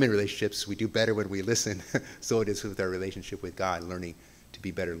in human relationships, we do better when we listen, so it is with our relationship with God, learning to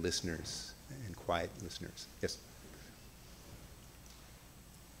be better listeners and quiet listeners. Yes?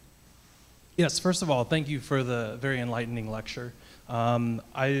 Yes, first of all, thank you for the very enlightening lecture.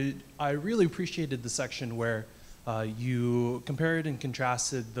 I really appreciated the section where you compared and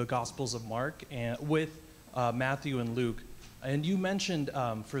contrasted the Gospels of Mark with Matthew and Luke. And you mentioned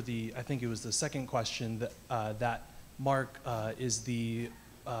I think it was the second question, that Mark is the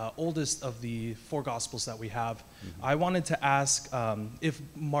oldest of the four Gospels that we have. Mm-hmm. I wanted to ask if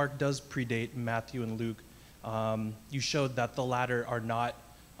Mark does predate Matthew and Luke. You showed that the latter are not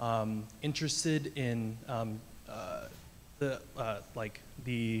interested in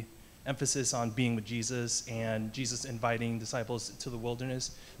the emphasis on being with Jesus and Jesus inviting disciples to the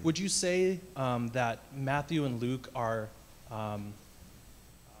wilderness. Would you say that Matthew and Luke are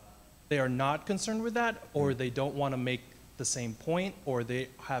they are not concerned with that, or they don't want to make the same point, or they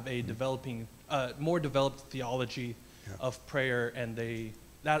have a more developed theology of prayer, and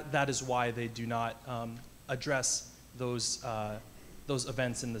that is why they do not address those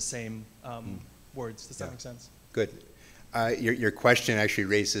events in the same words? Does that make sense? Good. Your question actually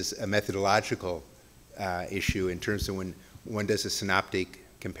raises a methodological issue in terms of when one does a synoptic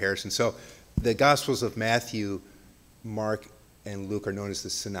comparison. So the Gospels of Matthew, Mark, and Luke are known as the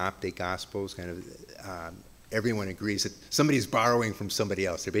synoptic Gospels. Kind of everyone agrees that somebody's borrowing from somebody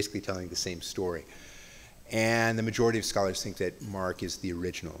else. They're basically telling the same story. And the majority of scholars think that Mark is the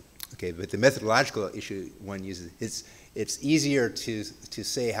original. Okay, but the methodological issue one uses, it's easier to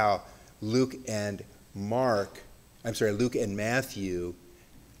say how Luke and Matthew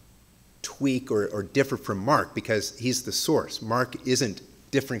tweak or differ from Mark, because he's the source. Mark isn't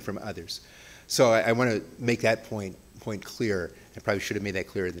differing from others. So I want to make that point clear. I probably should have made that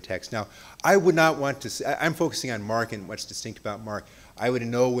clear in the text. Now, I would not want to say, I'm focusing on Mark and what's distinct about Mark. I would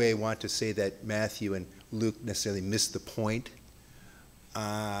in no way want to say that Matthew and Luke necessarily missed the point.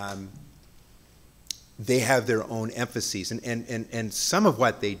 They have their own emphases, and some of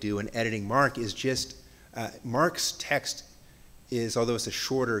what they do in editing Mark is just, Mark's text is, although it's a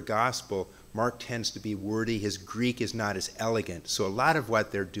shorter gospel, Mark tends to be wordy. His Greek is not as elegant. So a lot of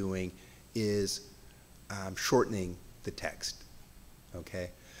what they're doing is shortening the text, okay?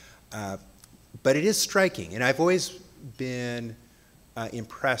 But it is striking, and I've always been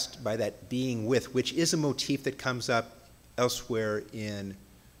impressed by that being with, which is a motif that comes up elsewhere in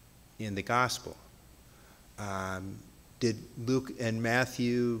the gospel. Did Luke and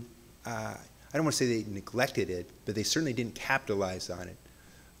Matthew, I don't want to say they neglected it, but they certainly didn't capitalize on it.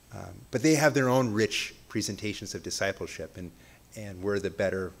 But they have their own rich presentations of discipleship, and we're the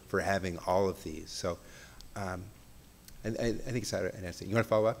better for having all of these. So I think it's an answer. You want to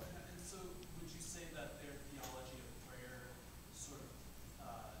follow up? And so would you say that their theology of prayer sort of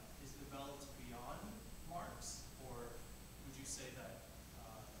is developed beyond Mark's, or would you say that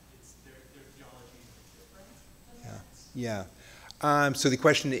their theology is different than Mark's? Yeah. So the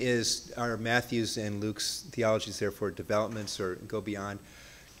question is, are Matthew's and Luke's theologies therefore developments or go beyond?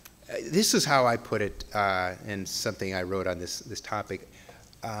 This is how I put it in something I wrote on this topic.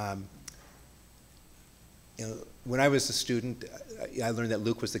 When I was a student, I learned that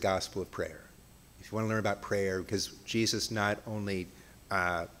Luke was the gospel of prayer. If you want to learn about prayer, because Jesus not only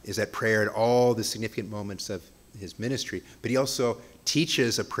is at prayer at all the significant moments of his ministry, but he also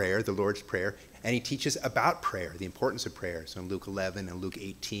teaches a prayer, the Lord's Prayer, and he teaches about prayer, the importance of prayer. So in Luke 11 and Luke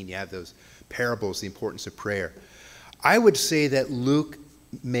 18, you have those parables, the importance of prayer. I would say that Luke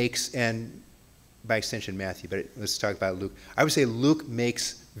makes, and by extension Matthew, but let's talk about Luke. I would say Luke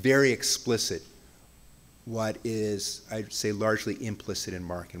makes very explicit what is, I'd say, largely implicit in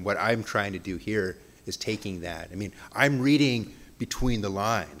Mark. And what I'm trying to do here is taking that. I mean, I'm reading between the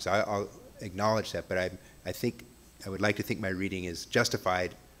lines. I'll acknowledge that, but I would like to think my reading is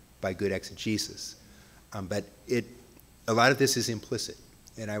justified by good exegesis. But a lot of this is implicit,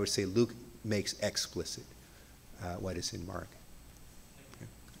 and I would say Luke makes explicit what is in Mark.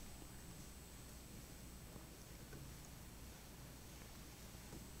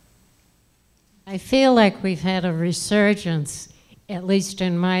 I feel like we've had a resurgence, at least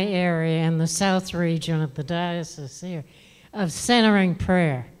in my area, in the south region of the diocese here, of centering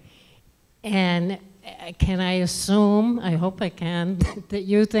prayer. And can I assume, I hope I can, that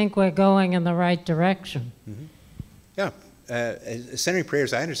you think we're going in the right direction? Mm-hmm. Yeah. Centering prayer,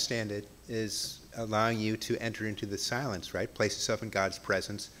 as I understand it, is allowing you to enter into the silence, right? Place yourself in God's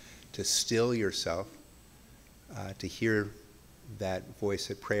presence, to still yourself, to hear that voice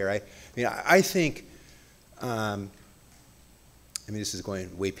of prayer. I think, this is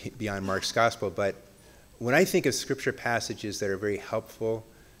going way beyond Mark's gospel, but when I think of scripture passages that are very helpful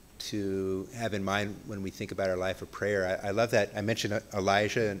to have in mind when we think about our life of prayer, I love that. I mentioned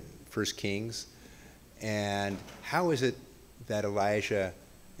Elijah in 1 Kings, and how is it that Elijah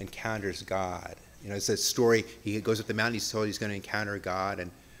encounters God? It's a story, he goes up the mountain, he's told he's going to encounter God, and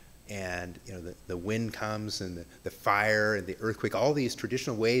the wind comes, and the fire, and the earthquake, all these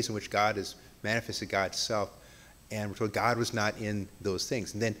traditional ways in which God has manifested God's self, and we're told God was not in those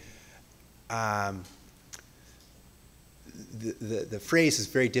things. And then the phrase is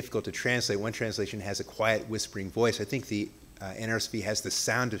very difficult to translate. One translation has a quiet whispering voice. I think the NRSV has the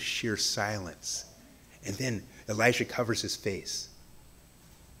sound of sheer silence. And then Elijah covers his face.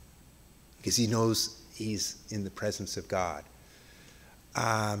 because he knows he's in the presence of God.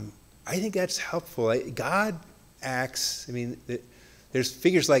 I think that's helpful. God acts, I mean, there's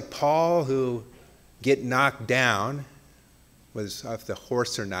figures like Paul who get knocked down, whether it's off the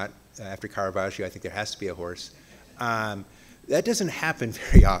horse or not. After Caravaggio, I think there has to be a horse. That doesn't happen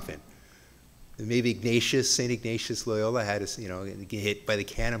very often. Maybe St. Ignatius Loyola had us, get hit by the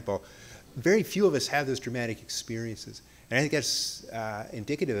cannonball. Very few of us have those dramatic experiences. And I think that's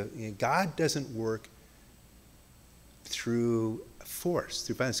indicative of, God doesn't work through force,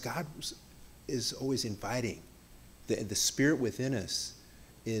 through violence. God is always inviting. The spirit within us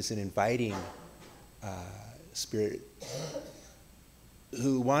is an inviting spirit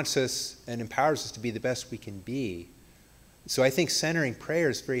who wants us and empowers us to be the best we can be. So I think centering prayer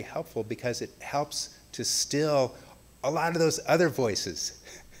is very helpful because it helps to still a lot of those other voices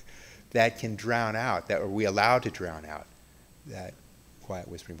that can drown out, that are we allowed to drown out, that quiet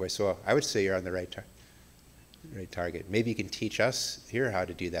whispering voice. So I would say you're on the right target. Maybe you can teach us here how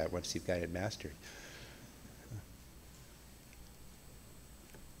to do that once you've got it mastered.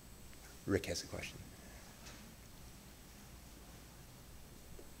 Rick has a question.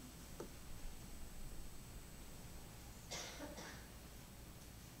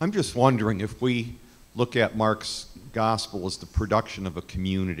 I'm just wondering if we look at Mark's gospel as the production of a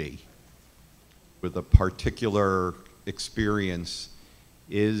community with a particular experience,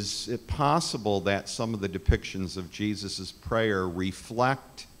 is it possible that some of the depictions of Jesus' prayer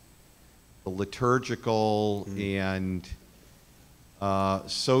reflect the liturgical and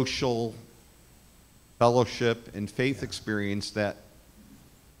social fellowship and faith experience that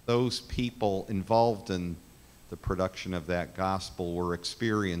those people involved in the production of that gospel were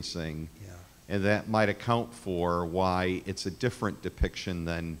experiencing, and that might account for why it's a different depiction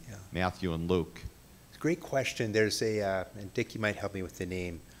than Matthew and Luke? It's a great question. There's and Dick, you might help me with the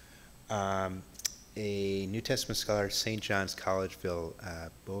name, a New Testament scholar, St. John's Collegeville,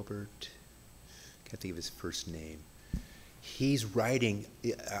 Bobert, can't think of his first name. He's writing,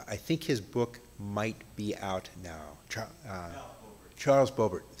 I think his book might be out now. Charles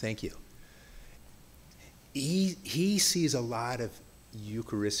Bobert, thank you. He sees a lot of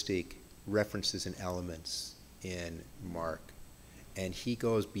Eucharistic references and elements in Mark, and he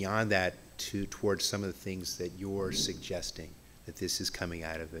goes beyond that towards some of the things that you're suggesting, that this is coming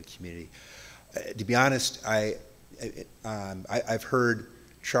out of a community. To be honest, I've heard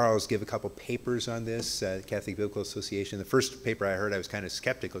Charles give a couple papers on this, Catholic Biblical Association. The first paper I heard, I was kind of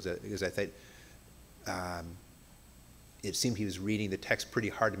skeptical because I thought it seemed he was reading the text pretty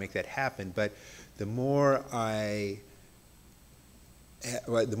hard to make that happen. But the more I've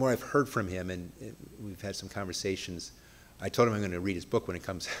heard from him, and we've had some conversations, I told him I'm going to read his book when it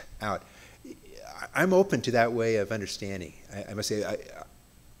comes out. I'm open to that way of understanding. I must say,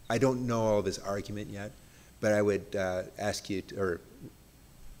 I don't know all of his argument yet, but I would ask you or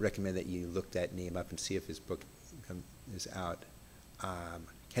recommend that you look that name up and see if his book is out.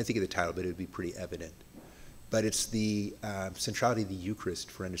 Can't think of the title, but it would be pretty evident. But it's the centrality of the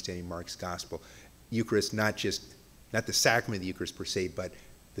Eucharist for understanding Mark's gospel. Eucharist, not the sacrament of the Eucharist per se, but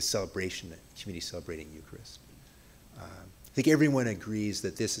the celebration, the community celebrating Eucharist. I think everyone agrees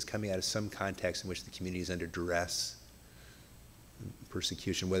that this is coming out of some context in which the community is under duress,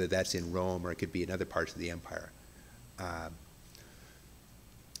 persecution, whether that's in Rome or it could be in other parts of the empire.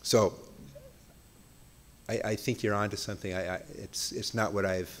 So I think you're onto something. It's not what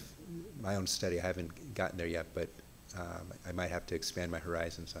my own study, I haven't gotten there yet, but I might have to expand my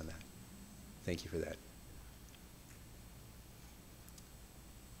horizons on that. Thank you for that.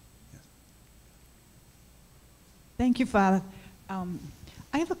 Yes. Thank you, Father. I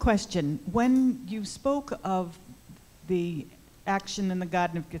have a question. When you spoke of the action in the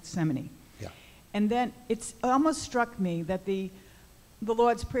Garden of Gethsemane, and then it almost struck me that the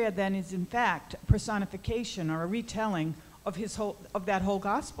Lord's Prayer then is in fact a personification or a retelling of that whole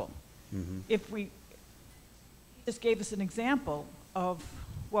gospel. Mm-hmm. If we just gave us an example of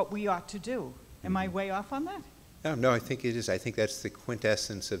what we ought to do. Am I way off on that? No, I think it is. I think that's the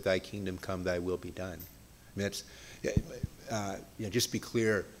quintessence of thy kingdom come, thy will be done. I mean, that's, just to be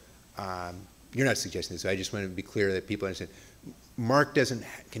clear, you're not suggesting this, so I just want to be clear that people understand. Mark doesn't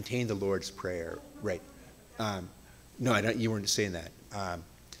contain the Lord's Prayer, right? No, you weren't saying that.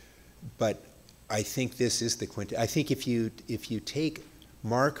 But I think this is the quintessence. I think if you take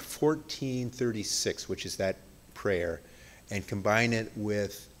Mark 14:36, which is that prayer, and combine it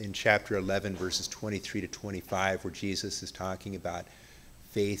with, in chapter 11, verses 23 to 25, where Jesus is talking about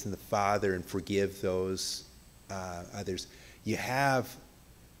faith in the Father and forgive those others, you have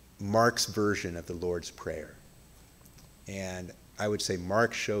Mark's version of the Lord's Prayer. And I would say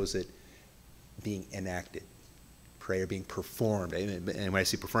Mark shows it being enacted, prayer being performed. And when I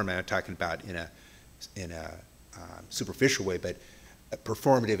say performed, I'm not talking about in a superficial way, but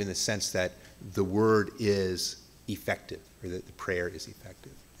performative in the sense that the word is effective, or that the prayer is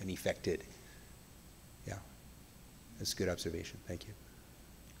effective and effected. Yeah, that's a good observation. Thank you.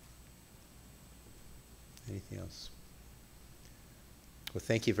 Anything else? Well,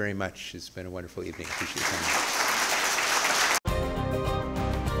 thank you very much. It's been a wonderful evening. I appreciate your time.